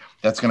somebody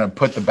that's going to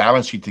put the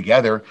balance sheet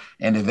together.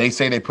 And if they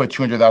say they put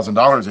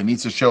 $200,000, it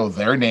needs to show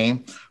their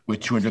name with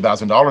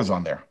 $200,000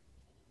 on there.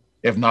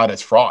 If not,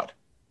 it's fraud.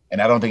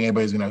 And I don't think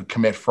anybody's going to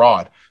commit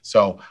fraud.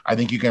 So I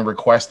think you can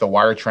request the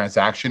wire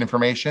transaction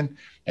information,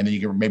 and then you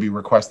can maybe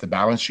request the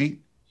balance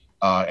sheet,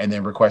 and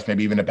then request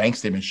maybe even a bank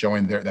statement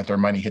showing that their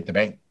money hit the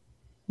bank.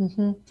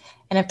 Mm-hmm.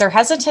 And if they're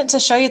hesitant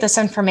to show you this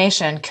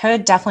information,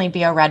 could definitely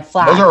be a red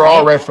flag. Those are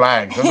all red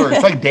flags.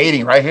 It's like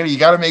dating, right? Here, you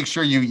got to make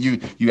sure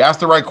you ask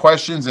the right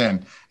questions,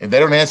 and if they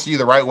don't answer you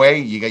the right way,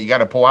 you got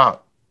to pull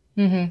out.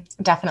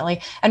 Mm-hmm,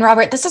 definitely. And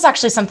Robert, this is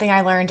actually something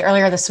I learned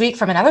earlier this week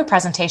from another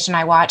presentation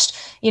I watched.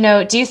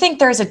 Do you think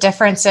there's a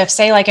difference if,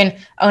 say, like an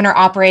owner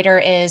operator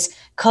is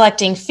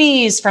collecting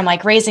fees from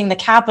like raising the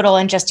capital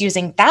and just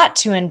using that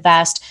to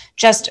invest,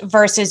 just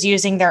versus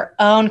using their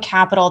own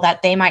capital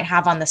that they might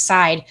have on the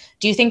side?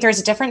 Do you think there's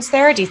a difference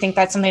there? Do you think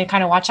that's something to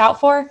kind of watch out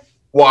for?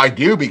 Well, I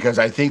do, because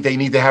I think they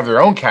need to have their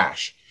own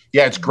cash.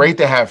 Yeah, it's great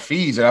to have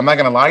fees. And I'm not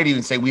going to lie to you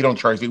and say we don't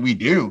charge fees. We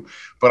do.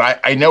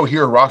 But I know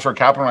here at Rockstar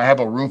Capital, I have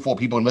a room full of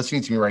people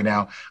listening to me right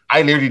now.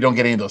 I literally don't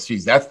get any of those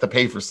fees. That's to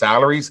pay for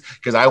salaries,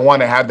 because I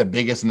want to have the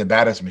biggest and the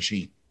baddest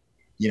machine.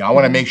 I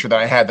want to make sure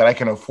that I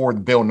can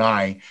afford Bill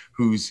Nye,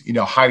 who's,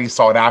 highly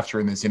sought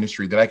after in this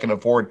industry, that I can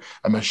afford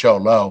a Michelle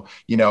Lowe.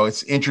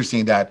 It's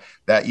interesting that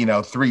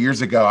 3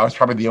 years ago, I was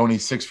probably the only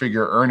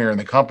 6-figure earner in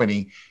the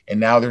company.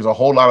 And now there's a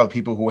whole lot of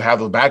people who have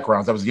those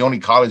backgrounds. I was the only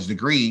college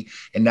degree.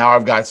 And now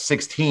I've got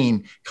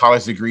 16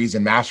 college degrees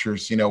and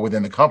masters,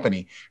 within the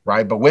company.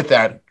 Right. But with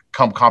that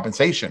come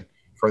compensation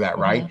for that.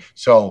 Mm-hmm. Right.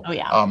 So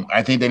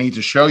I think they need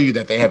to show you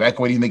that they have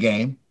equity in the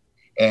game,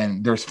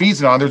 and there's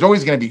fees and on. There's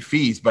always going to be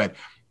fees, but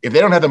if they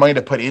don't have the money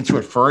to put into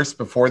it first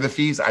before the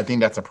fees, I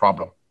think that's a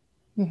problem.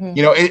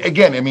 Mm-hmm.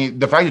 Again, I mean,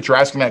 the fact that you're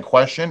asking that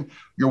question,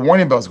 your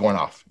warning bell's going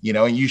off,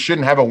 and you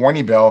shouldn't have a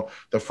warning bell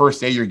the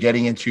first day you're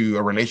getting into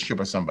a relationship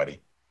with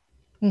somebody.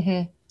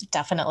 Mm-hmm.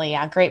 Definitely.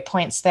 Yeah. Great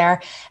points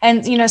there.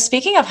 And,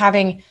 speaking of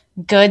having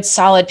good,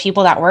 solid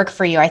people that work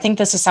for you, I think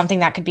this is something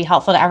that could be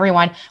helpful to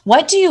everyone.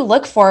 What do you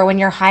look for when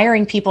you're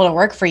hiring people to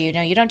work for you?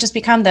 You don't just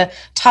become the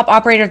top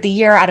operator of the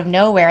year out of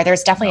nowhere.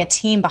 There's definitely a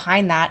team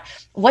behind that.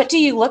 What do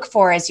you look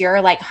for as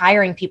you're like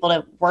hiring people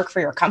to work for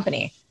your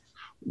company?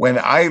 What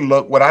I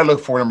look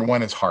for, number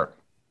one, is heart,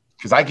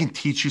 because I can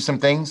teach you some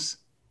things,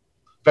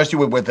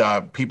 especially with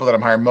people that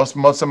I'm hiring.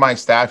 Most of my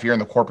staff here in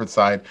the corporate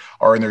side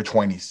are in their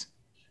 20s.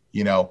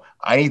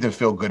 I need to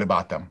feel good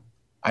about them.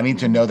 I need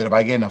to know that if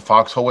I get in a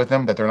foxhole with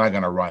them, that they're not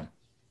going to run,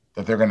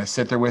 that they're going to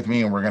sit there with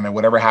me, and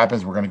whatever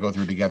happens, we're going to go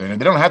through together.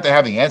 And they don't have to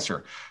have the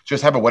answer.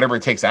 Just have a whatever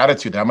it takes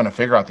attitude that I'm going to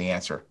figure out the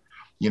answer.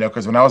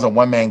 Because when I was a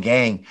one-man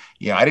gang,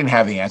 I didn't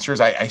have the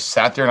answers. I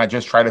sat there and I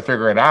just tried to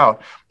figure it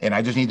out. And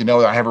I just need to know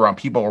that I have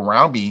people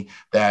around me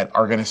that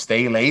are going to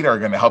stay late, are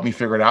going to help me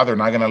figure it out. They're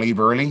not going to leave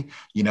early.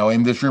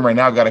 In this room right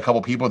now, I've got a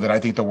couple people that I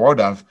think the world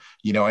of,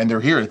 and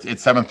they're here. It's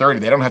 7:30.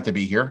 They don't have to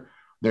be here.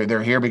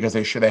 They're here because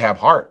they have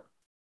heart,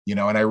 and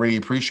I really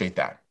appreciate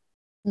that.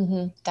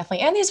 Mm-hmm, definitely.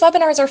 And these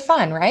webinars are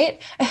fun,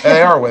 right?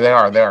 They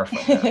are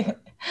fun. Yeah.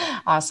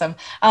 Awesome.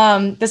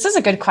 This is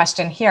a good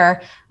question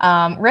here.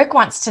 Rick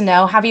wants to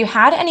know, have you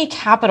had any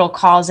capital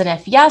calls? And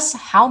if yes,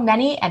 how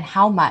many and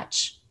how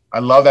much? I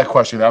love that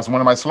question. That was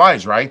one of my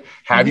slides, right?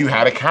 Have you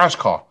had a cash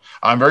call?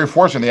 I'm very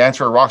fortunate. The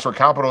answer at Rockstar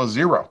Capital is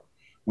 0.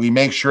 We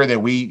make sure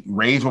that we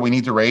raise what we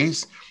need to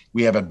raise.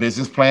 We have a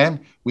business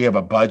plan. We have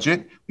a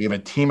budget. We have a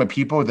team of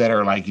people that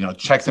are like,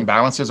 checks and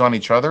balances on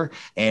each other.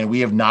 And we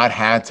have not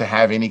had to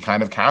have any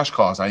kind of cash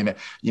calls. When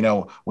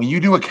you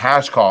do a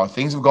cash call,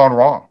 things have gone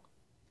wrong.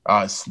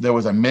 There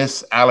was a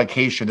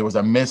misallocation. There was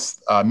a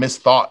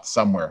misthought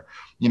somewhere,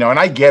 and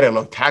I get it.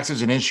 Look,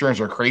 taxes and insurance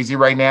are crazy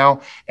right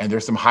now. And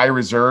there's some high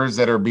reserves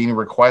that are being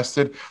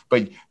requested.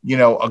 But,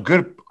 a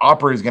good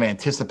operator is going to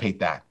anticipate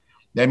that.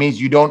 That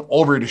means you don't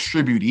over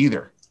distribute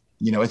either.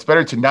 It's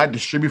better to not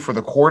distribute for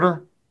the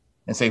quarter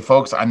and say,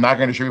 folks, I'm not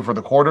going to distribute for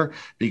the quarter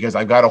because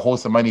I've got to hold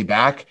some money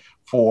back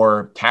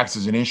for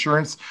taxes and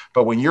insurance.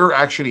 But when you're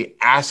actually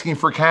asking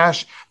for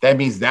cash, that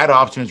means that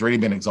option has already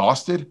been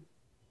exhausted.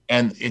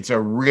 And it's a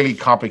really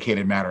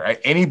complicated matter.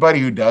 Anybody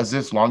who does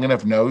this long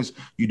enough knows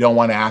you don't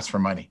want to ask for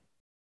money.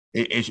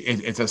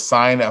 It's a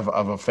sign of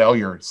a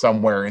failure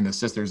somewhere in the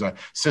system. There's a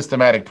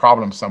systematic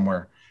problem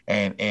somewhere.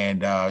 And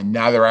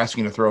now they're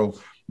asking to throw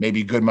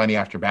maybe good money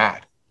after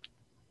bad.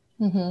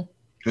 Mm-hmm.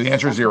 So the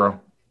answer is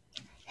 0.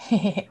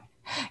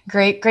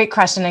 Great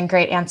question and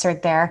great answer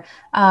there.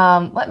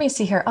 Let me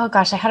see here. Oh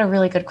gosh, I had a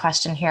really good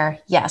question here.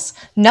 Yes.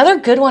 Another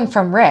good one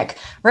from Rick.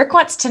 Rick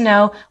wants to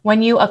know,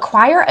 when you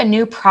acquire a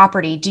new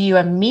property, do you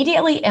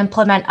immediately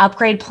implement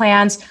upgrade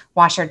plans,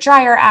 washer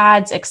dryer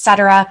ads,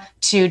 etc.,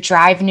 to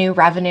drive new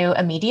revenue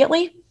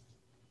immediately?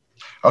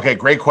 Okay,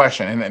 great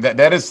question. And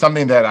that is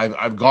something that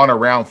I've gone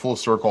around full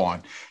circle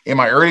on. In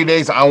my early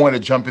days, I wanted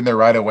to jump in there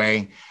right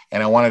away,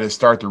 and I wanted to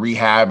start the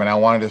rehab, and I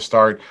wanted to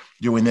start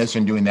doing this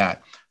and doing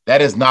that.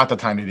 That is not the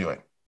time to do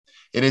it.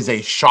 It is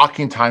a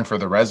shocking time for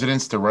the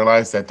residents to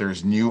realize that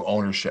there's new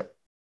ownership,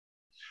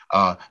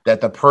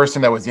 that the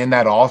person that was in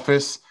that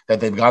office that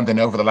they've gotten to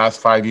know for the last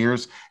 5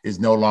 years is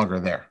no longer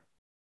there.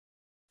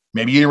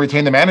 Maybe you didn't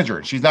retain the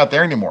manager. She's not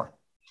there anymore,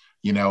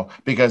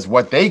 because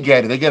what they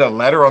get a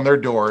letter on their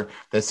door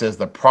that says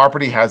the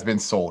property has been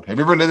sold. Have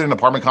you ever lived in an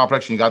apartment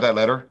complex and you got that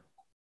letter?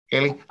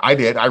 Haley? I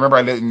did. I remember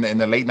I lived in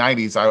the late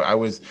 90s. I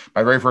was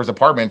my very first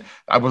apartment.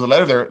 I was a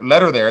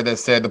letter there that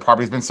said the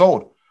property's been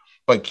sold.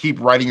 But keep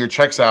writing your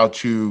checks out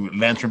to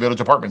Lansing Village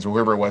Apartments or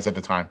whoever it was at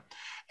the time.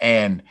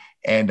 And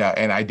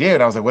I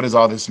did. I was like, what does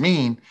all this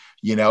mean?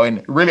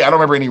 And really, I don't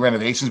remember any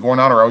renovations going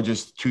on, or I was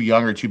just too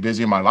young or too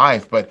busy in my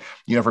life. But,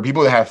 for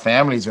people that have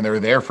families and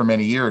they're there for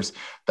many years,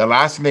 the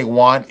last thing they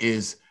want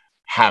is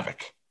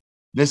havoc.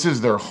 This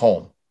is their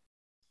home.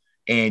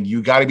 And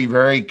you got to be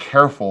very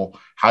careful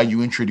how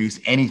you introduce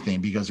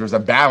anything, because there's a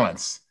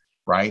balance,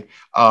 right?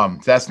 So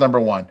that's number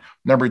one.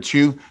 Number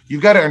two,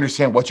 you've got to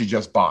understand what you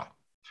just bought.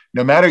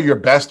 No matter your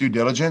best due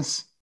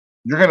diligence,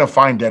 you're going to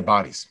find dead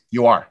bodies.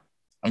 You are.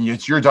 And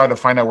it's your job to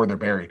find out where they're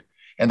buried.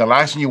 And the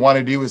last thing you want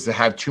to do is to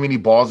have too many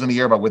balls in the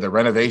air, but with a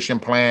renovation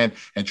plan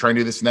and trying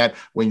to do this and that,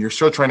 when you're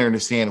still trying to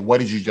understand, what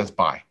did you just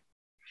buy?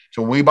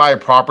 So when we buy a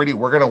property,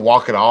 we're going to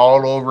walk it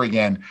all over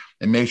again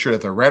and make sure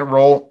that the rent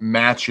roll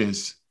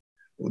matches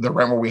the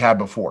rent roll we had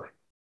before.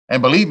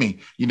 And believe me,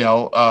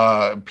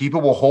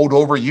 people will hold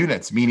over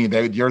units, meaning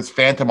that there's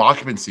phantom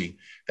occupancy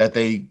that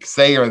they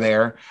say are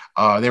there.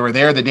 They were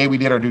there the day we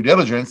did our due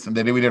diligence and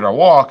the day we did our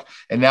walk,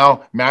 and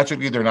now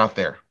magically they're not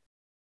there.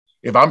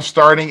 If I'm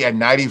starting at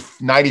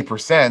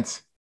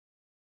 90%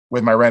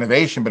 with my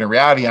renovation, but in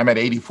reality I'm at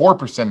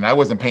 84% and I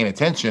wasn't paying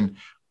attention,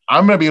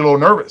 I'm going to be a little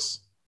nervous.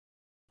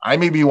 I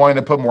may be wanting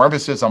to put more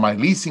emphasis on my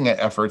leasing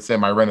efforts than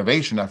my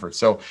renovation efforts.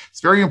 So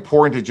it's very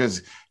important to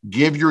just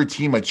give your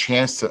team a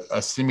chance to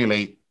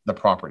assimilate the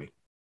property.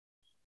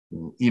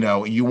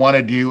 You want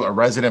to do a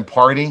resident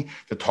party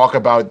to talk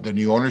about the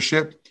new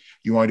ownership.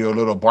 You want to do a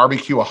little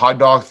barbecue, a hot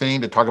dog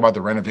thing to talk about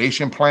the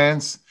renovation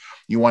plans.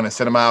 You want to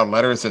send them out a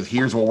letter that says,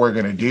 here's what we're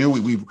going to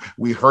do.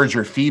 We heard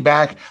your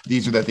feedback.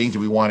 These are the things that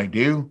we want to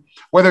do.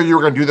 Whether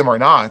you're going to do them or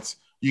not,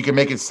 you can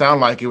make it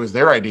sound like it was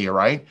their idea,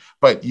 right?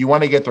 But you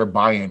want to get their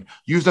buy-in.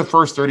 Use the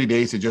first 30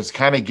 days to just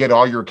kind of get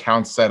all your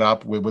accounts set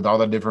up with all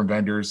the different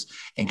vendors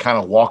and kind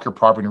of walk your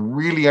property and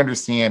really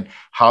understand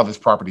how this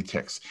property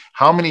ticks.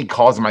 How many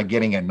calls am I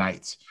getting at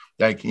night?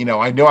 Like, I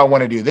know I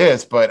want to do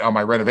this, but on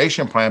my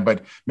renovation plan,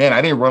 but man,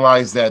 I didn't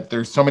realize that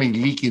there's so many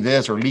leaky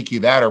this or leaky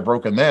that or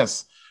broken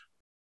this.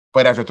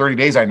 But after 30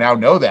 days, I now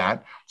know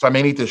that. So I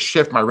may need to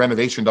shift my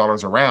renovation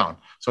dollars around.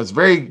 So it's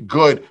very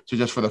good to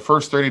just for the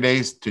first 30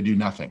 days to do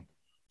nothing.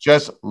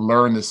 Just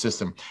learn the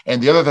system.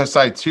 And the other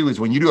side too is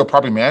when you do a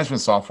property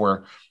management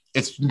software,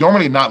 it's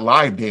normally not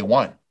live day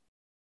one.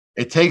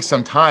 It takes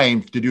some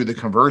time to do the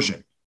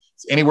conversion.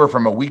 It's anywhere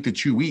from a week to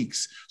 2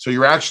 weeks. So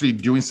you're actually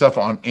doing stuff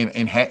on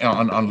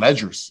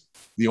ledgers,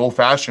 the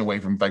old-fashioned way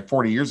from like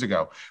 40 years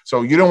ago.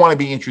 So you don't want to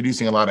be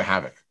introducing a lot of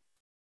havoc.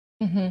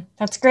 Mm-hmm.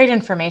 That's great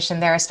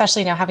information there,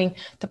 especially having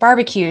the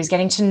barbecues,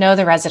 getting to know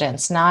the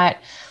residents, not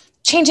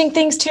changing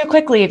things too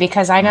quickly,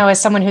 because I know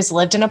as someone who's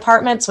lived in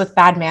apartments with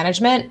bad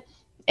management,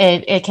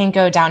 it can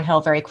go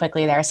downhill very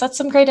quickly there. So that's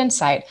some great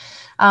insight.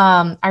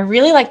 I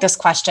really like this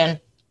question.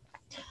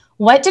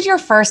 What did your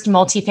first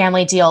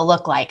multifamily deal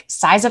look like?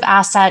 Size of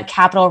asset,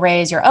 capital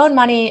raise, your own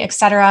money,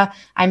 etc.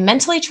 I'm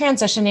mentally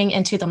transitioning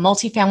into the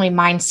multifamily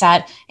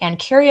mindset and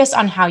curious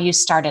on how you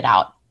started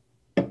out.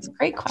 It's a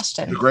great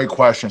question. It's a great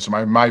question. So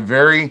my first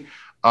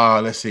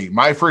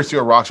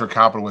deal at Rockstar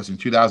Capital was in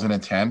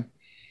 2010.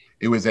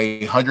 It was a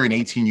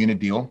 118 unit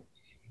deal.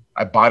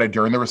 I bought it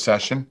during the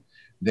recession.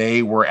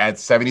 They were at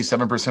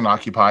 77%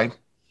 occupied.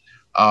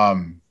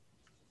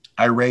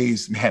 I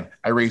raised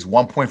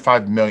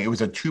 1.5 million. It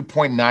was a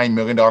 $2.9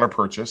 million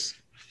purchase.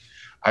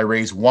 I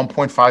raised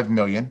 1.5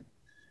 million.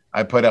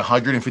 I put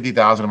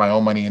 150,000 of my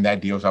own money in that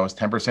deal. So I was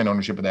 10%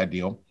 ownership of that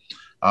deal.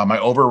 My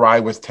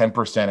override was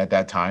 10% at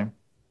that time.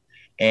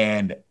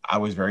 And I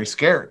was very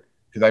scared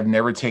because I've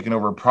never taken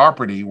over a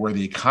property where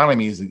the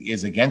economy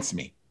is against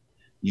me.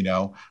 We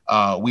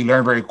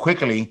learned very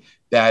quickly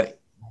that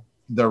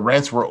the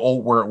rents were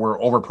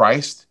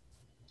overpriced.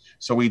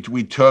 So we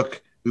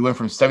went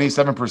from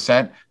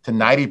 77% to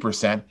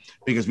 90%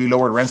 because we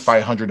lowered rents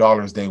by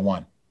 $100 day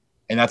one.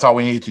 And that's all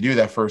we needed to do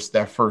that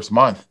first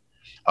month.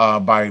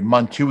 By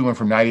month 2, we went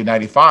from 90 to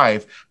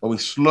 95, but we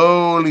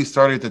slowly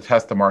started to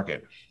test the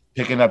market,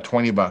 picking up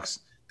 $20,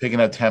 picking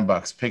up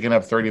 $10, picking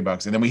up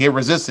 $30. And then we hit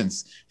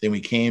resistance. Then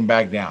we came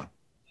back down.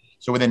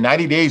 So within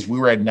 90 days, we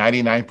were at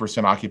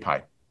 99%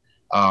 occupied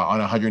on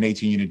a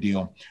 118 unit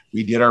deal.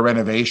 We did our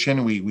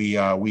renovation. We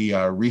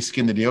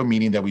reskinned the deal,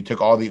 meaning that we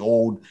took all the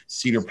old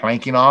cedar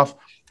planking off.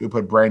 We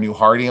put brand new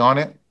hardy on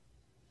it.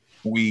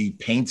 We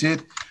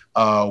painted.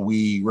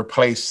 We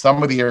replaced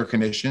some of the air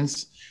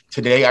conditions.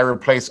 Today, I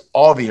replace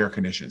all the air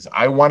conditions.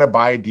 I want to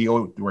buy a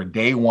deal where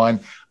day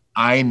one,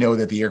 I know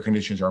that the air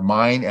conditions are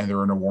mine and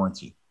they're under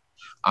warranty.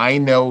 I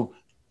know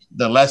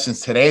the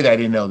lessons today that I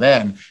didn't know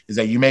then is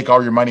that you make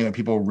all your money when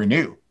people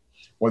renew.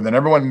 Well, the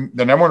number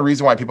one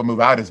reason why people move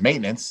out is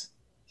maintenance.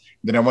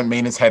 The number one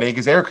maintenance headache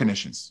is air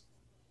conditions.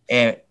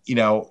 And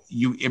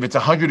if it's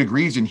 100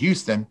 degrees in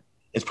Houston,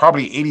 it's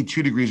probably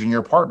 82 degrees in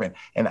your apartment.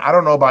 And I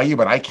don't know about you,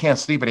 but I can't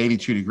sleep at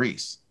 82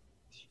 degrees.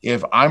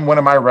 If I'm one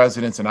of my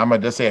residents and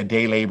I'm just say a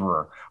day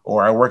laborer,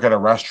 or I work at a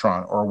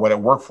restaurant or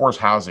at workforce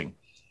housing,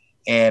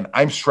 and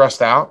I'm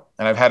stressed out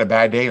and I've had a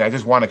bad day and I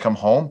just want to come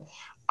home,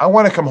 I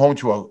want to come home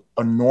to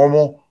a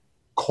normal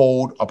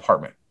cold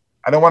apartment.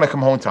 I don't want to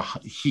come home to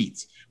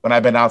heat when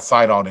I've been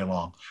outside all day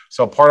long.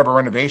 So part of a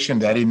renovation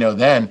that I didn't know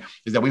then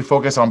is that we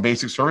focus on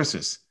basic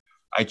services.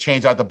 I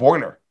changed out the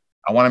boiler.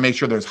 I want to make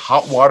sure there's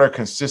hot water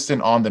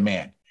consistent on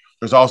demand.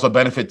 There's also a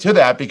benefit to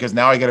that because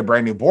now I get a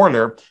brand new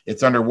boiler.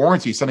 It's under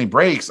warranty. Something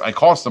breaks, I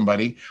call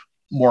somebody.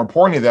 More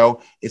importantly,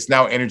 though, it's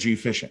now energy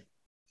efficient.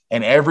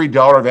 And every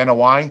dollar of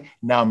NOI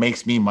now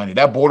makes me money.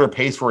 That boiler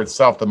pays for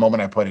itself the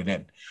moment I put it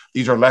in.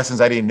 These are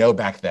lessons I didn't know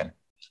back then.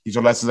 These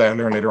are lessons that I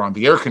learned later on.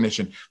 The air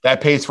condition,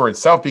 that pays for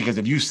itself because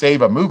if you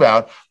save a move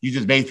out, you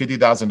just made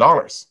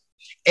 $50,000.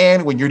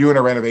 And when you're doing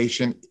a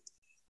renovation,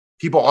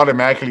 people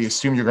automatically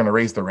assume you're going to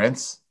raise the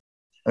rents.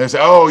 And they say,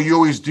 oh, you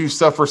always do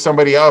stuff for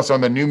somebody else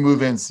on the new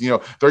move-ins.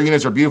 Their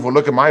units are beautiful.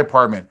 Look at my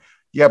apartment.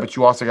 Yeah, but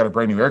you also got a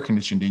brand new air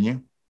condition, didn't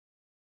you?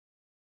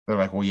 They're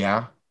like, well,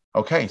 yeah.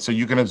 Okay, so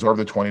you can absorb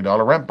the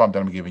 $20 rent bump that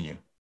I'm giving you.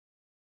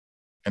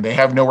 And they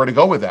have nowhere to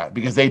go with that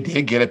because they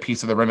did get a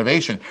piece of the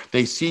renovation.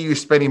 They see you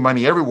spending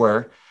money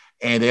everywhere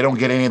and they don't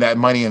get any of that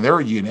money in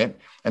their unit.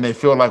 And they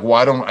feel like,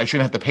 well, I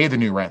shouldn't have to pay the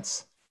new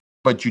rents.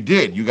 But you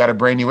did. You got a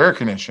brand new air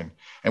condition.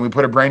 And we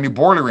put a brand new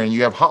boiler in.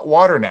 You have hot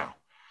water now.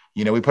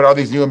 We put all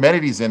these new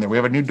amenities in there. We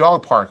have a new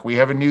dog park. We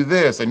have a new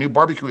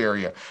barbecue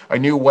area, a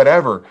new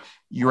whatever.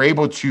 You're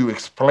able to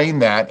explain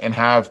that and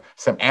have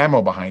some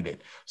ammo behind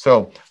it.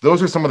 So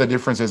those are some of the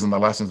differences in the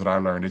lessons that I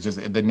learned. It's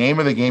just the name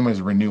of the game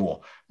is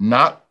renewal.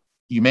 Not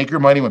you make your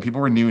money when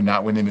people renew,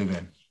 not when they move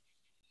in.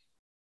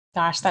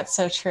 Gosh, that's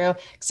so true.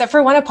 Except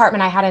for one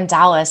apartment I had in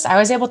Dallas, I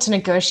was able to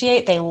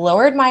negotiate. They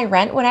lowered my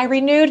rent when I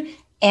renewed,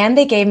 and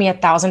they gave me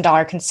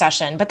 $1,000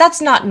 concession. But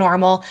that's not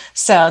normal.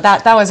 So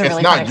that was a It's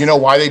really not. fun. You know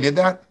why they did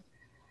that?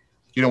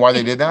 You know why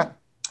they did that?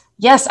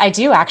 Yes, I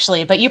do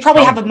actually. But you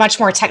probably have a much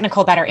more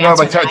technical, better No,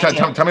 answer but than I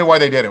do. tell me why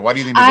they did it. Why do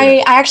you think they did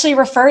it? I actually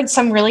referred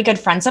some really good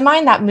friends of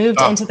mine that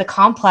moved into the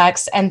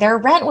complex, and their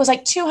rent was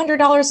like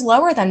 $200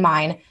 lower than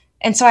mine.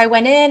 And so I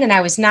went in and I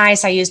was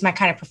nice. I used my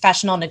kind of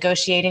professional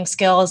negotiating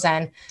skills.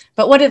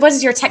 But what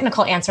is your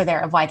technical answer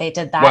there of why they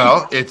did that?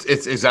 Well, it's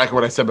exactly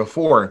what I said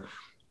before.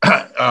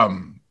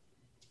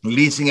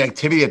 Leasing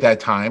activity at that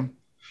time.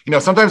 You know,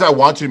 sometimes I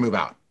want you to move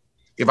out.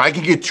 If I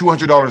can get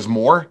 $200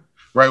 more,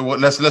 right? Well,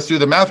 let's do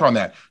the math on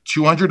that.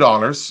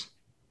 $200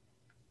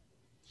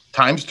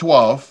 times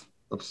 12.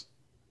 Oops.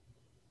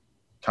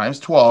 Times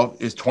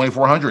 12 is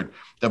 2,400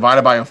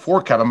 divided by a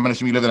 4 cap. I'm going to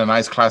assume you live in a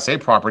nice Class A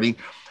property.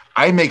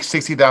 I make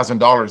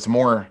 $60,000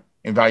 more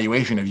in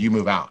valuation if you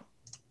move out.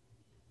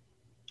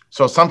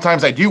 So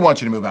sometimes I do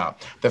want you to move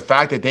out. The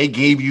fact that they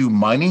gave you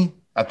money,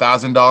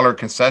 $1,000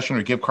 concession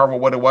or gift card or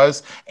what it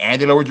was,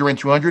 and they lowered your rent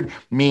 200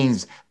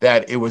 means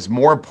that it was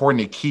more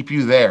important to keep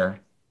you there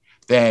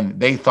than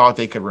they thought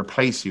they could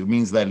replace you. It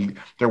means that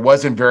there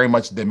wasn't very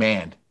much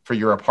demand for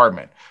your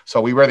apartment.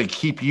 So we rather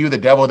keep you, the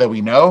devil that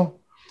we know,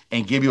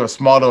 and give you a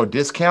small little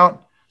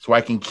discount so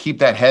I can keep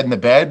that head in the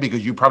bed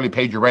because you probably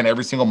paid your rent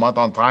every single month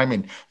on time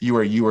and you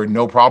were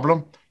no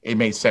problem. It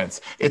made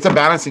sense. It's a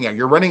balancing act.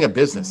 You're running a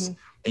business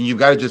and you've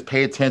got to just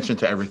pay attention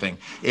to everything.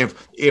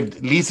 If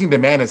leasing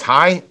demand is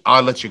high,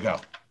 I'll let you go.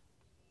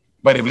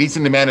 But if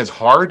leasing demand is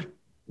hard,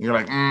 you're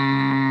like,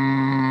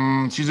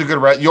 she's a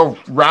good, you'll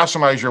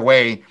rationalize your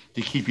way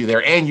to keep you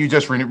there. And you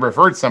just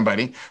referred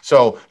somebody.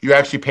 So you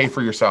actually pay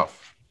for yourself.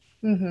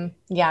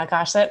 Yeah,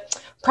 gosh,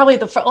 that probably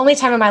the only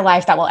time in my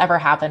life that will ever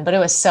happen, but it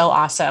was so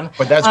awesome.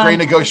 But that's great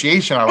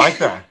negotiation. I like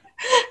that.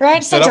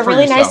 Right. Sent a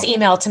really nice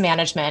email to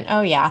management.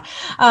 Oh, yeah.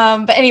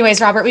 But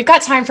anyways, Robert, we've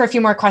got time for a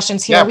few more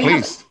questions here. Yeah,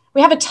 please.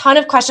 We have a ton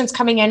of questions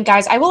coming in,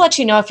 guys. I will let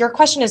you know if your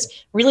question is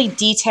really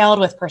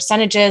detailed with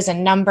percentages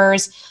and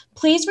numbers,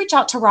 please reach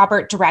out to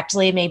Robert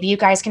directly. Maybe you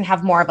guys can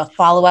have more of a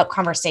follow-up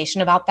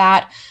conversation about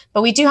that.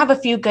 But we do have a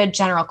few good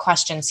general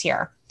questions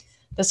here.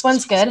 This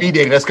one's good. Speed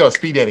dating. Let's go.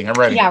 Speed dating. I'm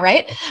ready. Yeah,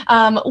 right.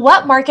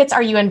 What markets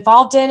are you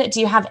involved in? Do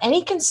you have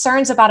any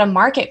concerns about a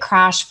market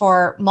crash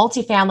for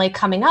multifamily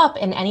coming up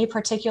in any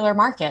particular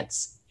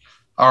markets?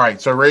 All right.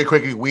 So very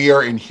quickly, we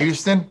are in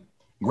Houston,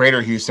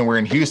 Greater Houston. We're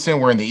in Houston.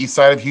 We're in the east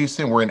side of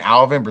Houston. We're in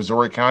Alvin,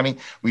 Brazoria County.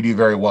 We do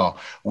very well.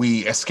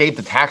 We escaped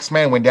the tax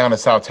man, went down to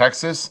South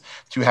Texas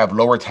to have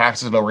lower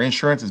taxes, lower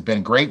insurance. It's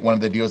been great. One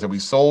of the deals that we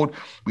sold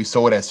at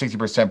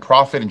 60%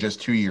 profit in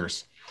just 2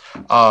 years.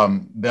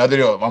 The other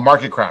deal, a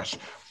market crash.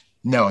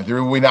 No,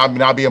 there will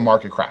not be a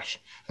market crash.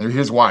 And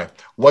here's why.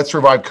 What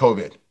survived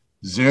COVID?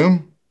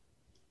 Zoom,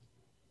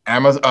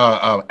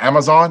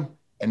 Amazon,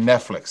 and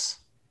Netflix.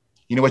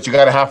 You know what you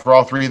got to have for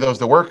all three of those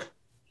to work?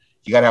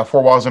 You got to have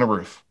 4 walls and a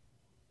roof.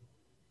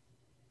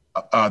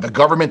 The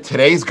government,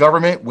 today's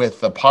government,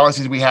 with the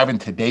policies we have in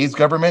today's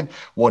government,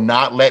 will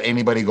not let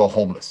anybody go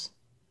homeless.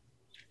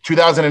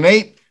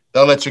 2008,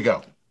 they'll let you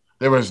go.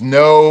 There was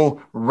no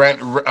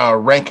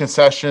rent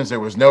concessions. There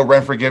was no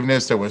rent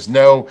forgiveness. There was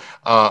no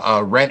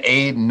rent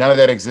aid. None of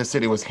that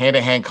existed. It was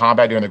hand-to-hand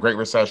combat during the Great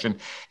Recession.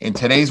 In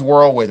today's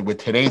world, with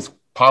today's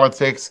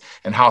politics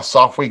and how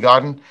soft we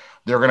gotten,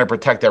 they're going to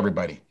protect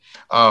everybody.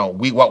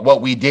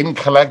 What we didn't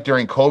collect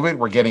during COVID,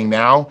 we're getting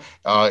now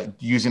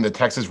using the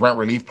Texas Rent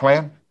Relief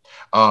Plan.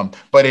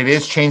 But it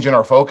is changing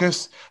our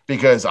focus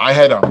because I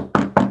had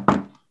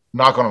to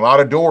knock on a lot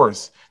of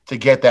doors to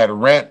get that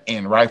rent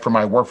in, right, for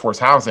my workforce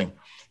housing.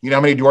 You know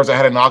how many doors I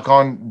had to knock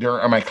on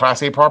during my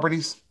Class A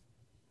properties?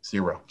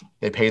 0.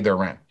 They paid their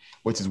rent,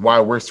 which is why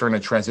we're starting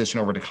to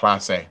transition over to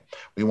Class A.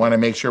 We want to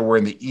make sure we're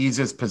in the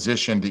easiest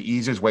position, the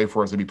easiest way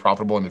for us to be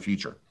profitable in the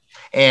future.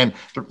 And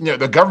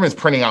the government's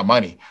printing out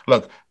money.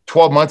 Look,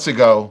 18 months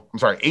ago,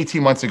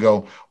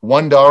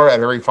 $1 out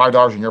of every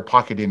 $5 in your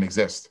pocket didn't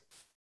exist.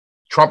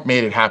 Trump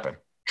made it happen.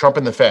 Trump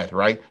and the Fed,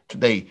 right?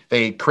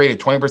 They created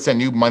 20%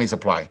 new money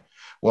supply.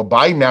 Well,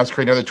 Biden now is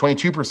creating another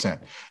 22%.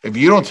 If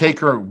you don't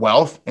take your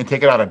wealth and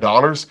take it out of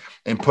dollars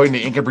and put it into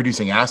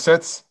income-producing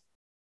assets,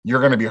 you're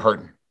going to be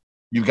hurting.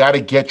 You got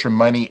to get your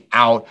money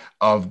out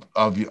of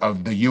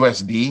the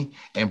USD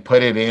and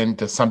put it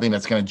into something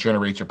that's going to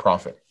generate your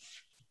profit.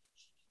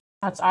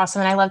 That's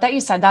awesome. And I love that you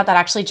said that. That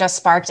actually just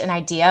sparked an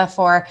idea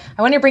for,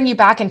 I want to bring you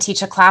back and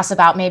teach a class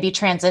about maybe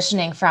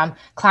transitioning from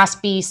Class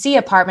B, C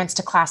apartments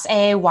to Class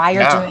A, why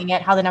you're doing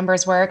it, how the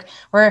numbers work.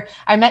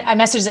 I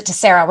messaged it to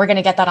Sarah. We're going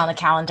to get that on the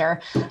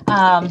calendar.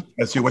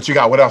 Let's see what you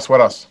got. What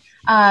else?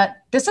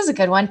 This is a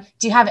good one.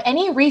 Do you have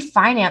any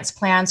refinance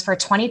plans for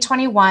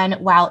 2021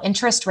 while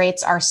interest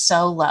rates are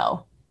so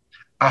low?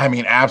 I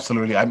mean,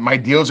 absolutely. My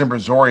deals in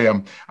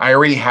Brazoria, I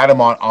already had them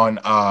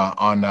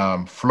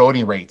on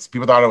floating rates.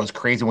 People thought it was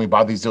crazy when we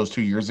bought these deals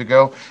 2 years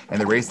ago,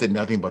 and the rates did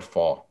nothing but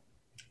fall.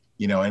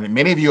 And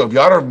many of you, if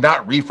y'all are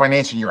not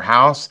refinancing your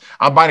house,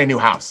 I'm buying a new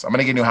house. I'm going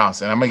to get a new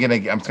house, and I'm going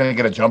to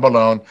get a jumbo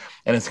loan,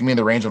 and it's going to be in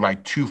the range of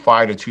like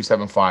 2.5 to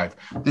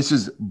 2.75.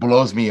 This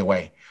blows me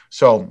away.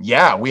 So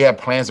yeah, we have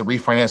plans to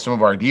refinance some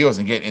of our deals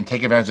and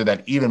take advantage of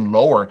that even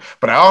lower.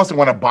 But I also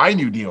want to buy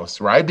new deals,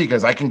 right?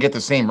 Because I can get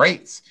the same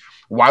rates.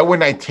 Why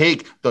wouldn't I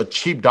take the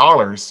cheap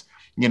dollars,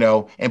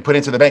 and put it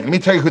into the bank? Let me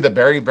tell you who the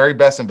very, very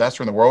best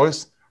investor in the world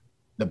is: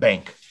 the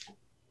bank.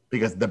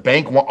 Because the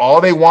bank,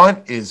 all they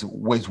want is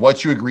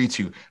what you agree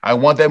to. I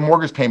want that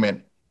mortgage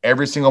payment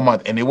every single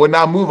month, and it would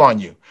not move on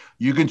you.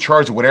 You can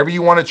charge whatever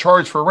you want to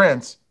charge for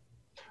rents.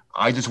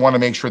 I just want to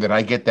make sure that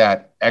I get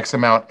that X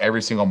amount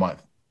every single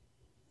month.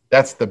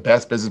 That's the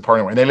best business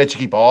partner. And they let you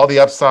keep all the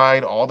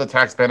upside, all the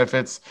tax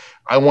benefits.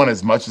 I want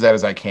as much of that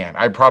as I can.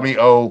 I probably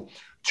owe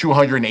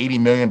 $280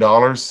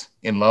 million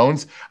in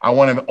loans. I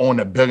want to own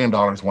 $1 billion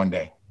one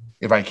day,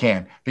 if I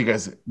can,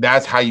 because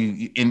that's how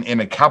you, in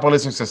a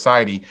capitalistic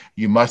society,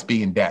 you must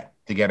be in debt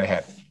to get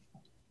ahead.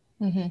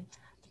 Mm-hmm.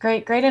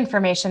 Great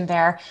information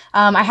there.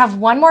 I have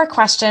one more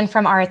question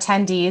from our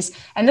attendees,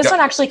 and this one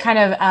actually kind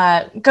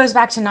of goes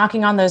back to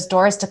knocking on those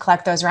doors to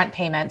collect those rent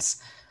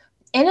payments.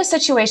 In a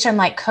situation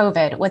like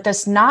COVID, would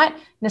this not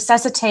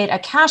necessitate a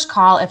cash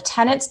call if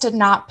tenants did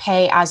not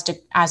pay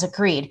as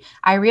agreed?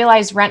 I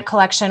realize rent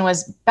collection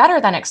was better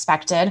than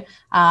expected,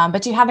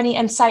 but do you have any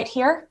insight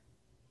here?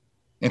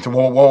 Into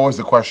what was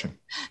the question?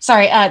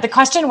 Sorry, the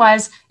question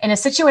was, in a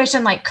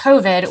situation like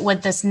COVID,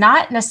 would this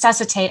not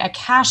necessitate a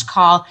cash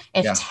call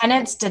if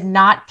tenants did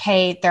not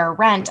pay their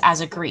rent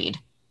as agreed?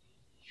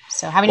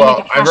 So having to make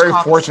a cash call. I'm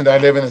very fortunate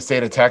that I live in the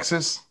state of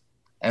Texas.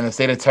 And the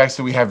state of Texas,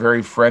 we have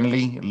very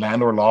friendly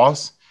landlord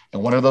laws.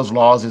 And one of those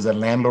laws is a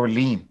landlord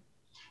lien.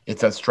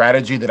 It's a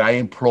strategy that I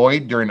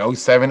employed during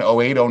 07,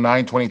 08,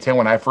 09, 2010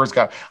 when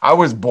I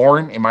was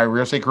born, in my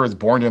real estate career was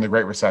born during the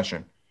Great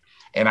Recession.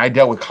 And I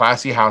dealt with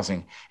classy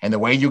housing. And the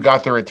way you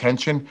got their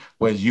attention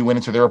was you went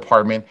into their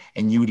apartment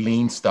and you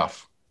leaned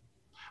stuff.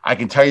 I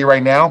can tell you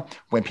right now,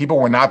 when people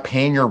were not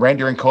paying your rent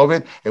during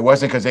COVID, it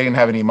wasn't because they didn't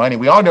have any money.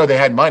 We all know they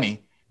had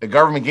money. The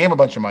government gave them a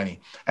bunch of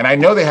money. And I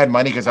know they had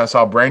money because I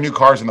saw brand new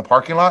cars in the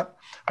parking lot.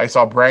 I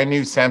saw brand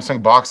new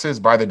Samsung boxes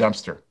by the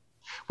dumpster.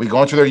 We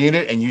go into their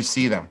unit and you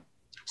see them.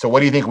 So what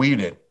do you think we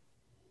did?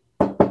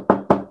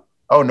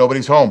 Oh,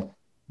 nobody's home.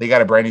 They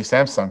got a brand new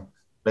Samsung.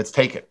 Let's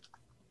take it.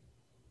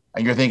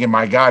 And you're thinking,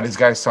 my God, this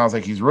guy sounds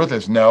like he's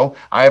ruthless. No,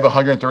 I have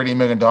 $130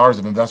 million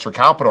of investor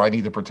capital I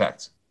need to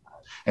protect.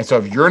 And so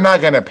if you're not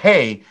going to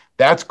pay,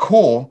 that's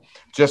cool.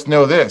 Just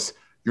know this,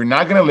 you're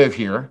not going to live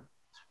here.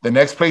 The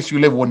next place you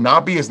live will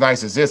not be as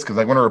nice as this because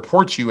I'm going to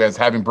report you as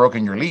having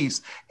broken your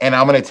lease, and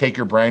I'm going to take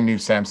your brand new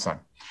Samsung.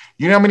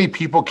 You know how many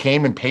people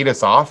came and paid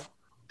us off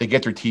to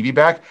get their TV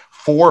back?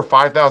 $4,000 or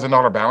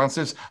 $5,000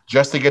 balances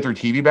just to get their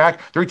TV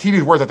back. Their TV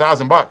is worth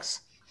 $1,000,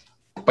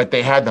 but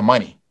they had the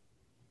money.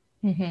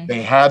 Mm-hmm.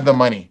 They had the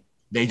money.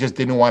 They just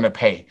didn't want to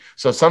pay.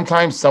 So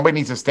sometimes somebody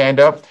needs to stand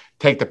up,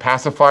 take the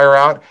pacifier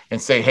out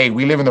and say, hey,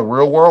 we live in the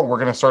real world. We're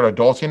going to start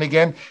adulting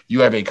again.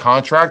 You have a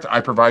contract. I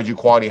provide you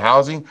quality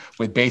housing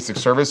with basic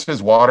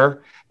services,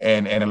 water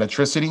and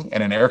electricity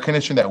and an air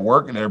conditioner that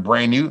work and they're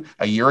brand new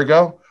a year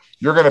ago.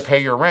 You're going to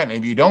pay your rent.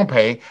 And if you don't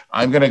pay,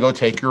 I'm going to go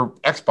take your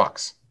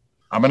Xbox.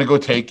 I'm going to go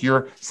take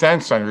your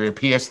Samsung or your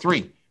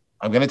PS3.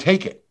 I'm going to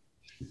take it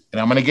and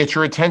I'm going to get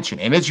your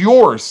attention and it's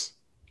yours.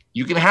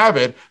 You can have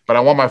it, but I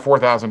want my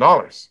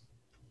 $4,000.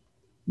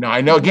 Now,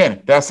 I know,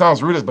 again, that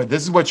sounds rude, but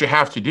this is what you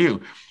have to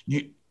do.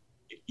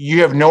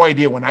 You have no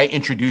idea when I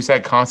introduced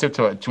that concept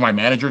to my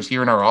managers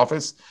here in our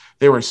office,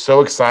 they were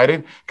so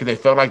excited because they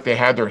felt like they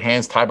had their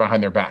hands tied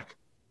behind their back.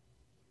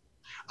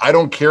 I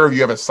don't care if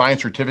you have a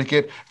signed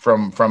certificate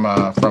from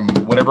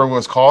whatever it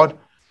was called.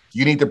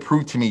 You need to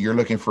prove to me you're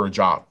looking for a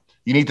job.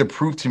 You need to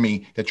prove to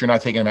me that you're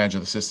not taking advantage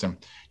of the system.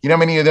 You know how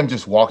many of them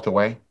just walked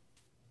away?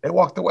 They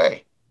walked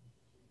away.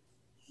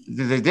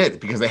 They did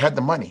because they had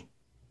the money.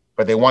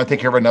 But they want to take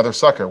care of another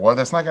sucker. Well,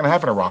 that's not going to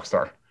happen at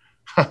Rockstar.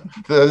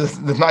 That's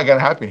not going to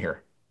happen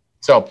here.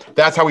 So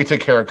that's how we took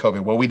care of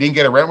COVID. Well, we didn't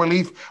get a rent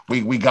relief.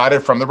 We got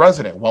it from the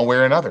resident one way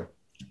or another.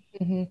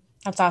 Mm-hmm.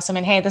 That's awesome.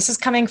 And hey, this is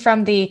coming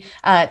from the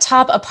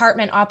top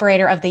apartment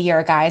operator of the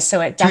year, guys. So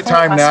it definitely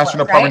two-time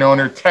national apartment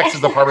owner,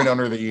 Texas apartment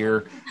owner of the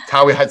year.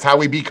 That's how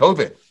we beat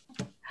COVID.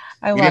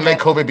 We didn't let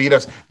COVID beat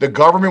us. The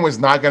government was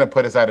not going to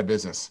put us out of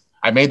business.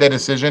 I made that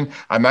decision.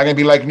 I'm not going to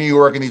be like New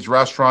York and these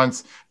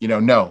restaurants.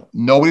 No,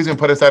 nobody's going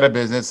to put us out of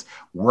business.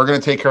 We're going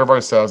to take care of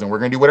ourselves and we're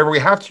going to do whatever we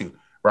have to,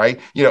 right?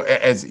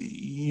 As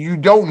you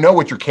don't know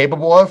what you're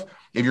capable of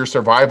if your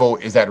survival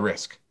is at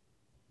risk.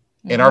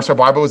 Mm-hmm. And our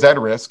survival is at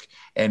risk.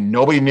 And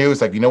nobody knew. It's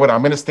like, you know what?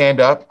 I'm going to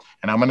stand up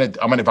and I'm going to,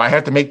 if I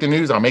have to make the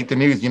news, I'll make the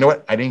news. You know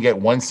what? I didn't get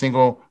one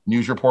single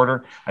news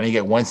reporter. I didn't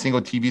get one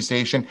single TV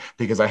station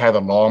because I had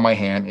the law in my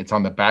hand. It's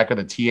on the back of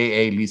the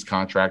TAA lease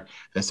contract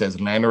that says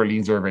landlord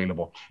liens are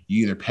available.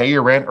 You either pay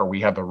your rent or we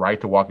have the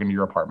right to walk into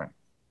your apartment.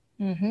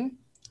 Mm-hmm.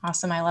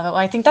 Awesome. I love it. Well,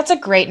 I think that's a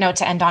great note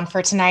to end on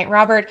for tonight.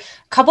 Robert,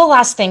 a couple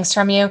last things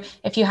from you.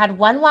 If you had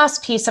one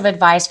last piece of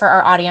advice for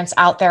our audience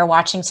out there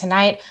watching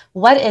tonight,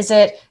 what is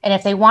it? And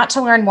if they want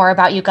to learn more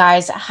about you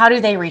guys, how do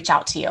they reach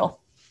out to you?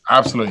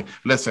 Absolutely.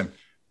 Listen,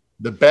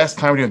 the best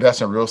time to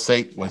invest in real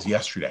estate was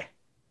yesterday.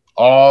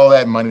 All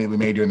that money that we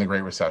made during the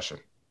Great Recession,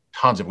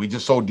 tons of it. We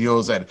just sold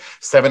deals at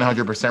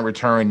 700%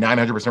 return,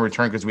 900%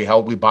 return because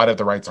we bought it at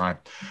the right time.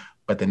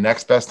 But the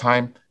next best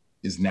time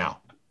is now,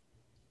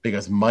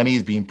 because money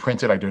is being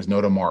printed like there's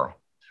no tomorrow.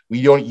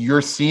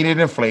 You're seeing it in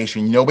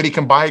inflation. Nobody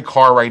can buy a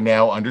car right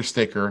now under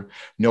sticker.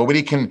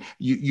 Nobody can,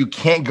 you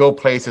can't go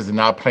places and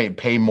not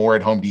pay more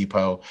at Home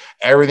Depot.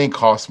 Everything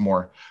costs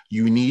more.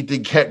 You need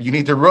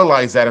to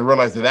realize that, and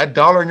realize that that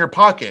dollar in your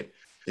pocket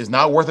is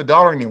not worth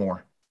 $1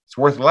 anymore. It's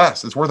worth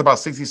less. It's worth about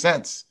 60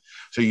 cents.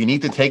 So you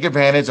need to take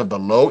advantage of the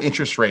low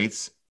interest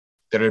rates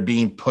that are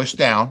being pushed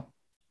down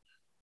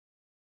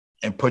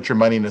and put your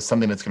money into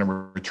something that's going to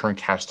return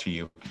cash to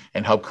you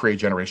and help create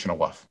generational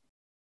wealth.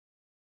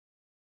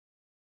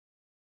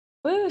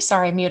 Ooh,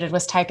 sorry, muted,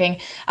 was typing.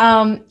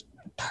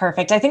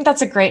 Perfect. I think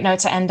that's a great note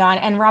to end on.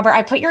 And Robert,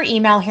 I put your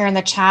email here in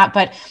the chat,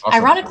 but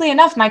awesome. Ironically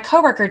enough, my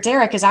coworker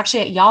Derek is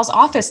actually at y'all's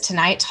office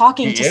tonight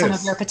talking to some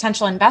of your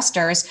potential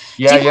investors.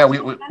 Yeah.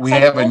 We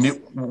have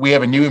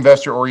a new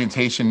investor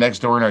orientation next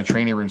door in our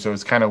training room. So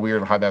it's kind of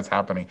weird how that's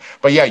happening.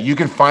 But yeah, you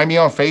can find me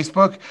on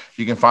Facebook.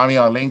 You can find me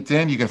on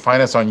LinkedIn. You can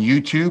find us on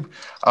YouTube.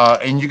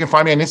 And you can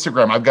find me on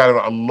Instagram. I've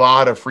got a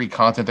lot of free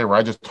content there where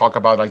I just talk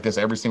about like this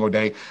every single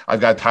day.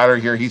 I've got Tyler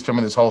here. He's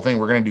filming this whole thing.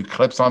 We're going to do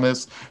clips on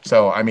this.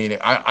 So, I mean,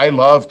 I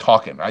love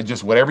talking.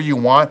 Whatever you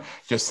want,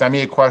 just send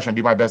me a question. I'll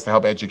do my best to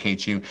help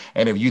educate you.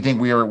 And if you think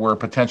we're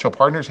potential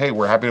partners, hey,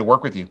 we're happy to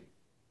work with you.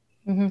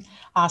 Mm-hmm.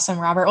 Awesome,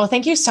 Robert. Well,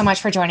 thank you so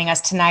much for joining us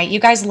tonight. You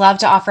guys love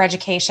to offer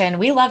education.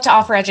 We love to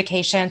offer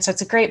education. So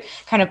it's a great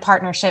kind of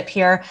partnership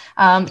here.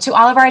 To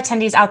all of our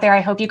attendees out there,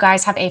 I hope you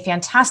guys have a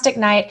fantastic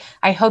night.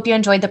 I hope you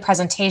enjoyed the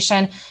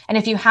presentation. And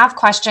if you have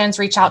questions,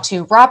 reach out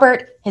to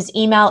Robert. His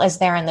email is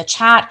there in the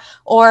chat,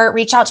 or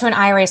reach out to an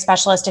IRA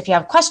specialist if you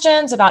have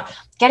questions about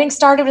getting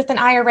started with an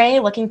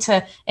IRA, looking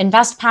to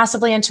invest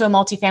passively into a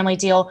multifamily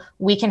deal.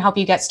 We can help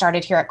you get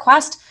started here at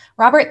Quest.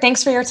 Robert,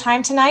 thanks for your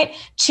time tonight.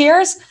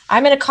 Cheers.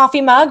 I'm in a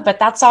coffee mug, but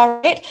that's all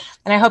right.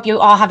 And I hope you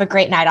all have a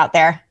great night out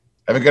there.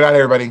 Have a good night,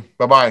 everybody.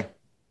 Bye-bye.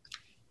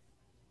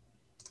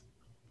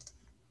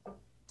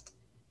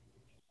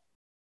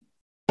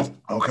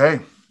 Okay,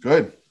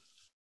 good.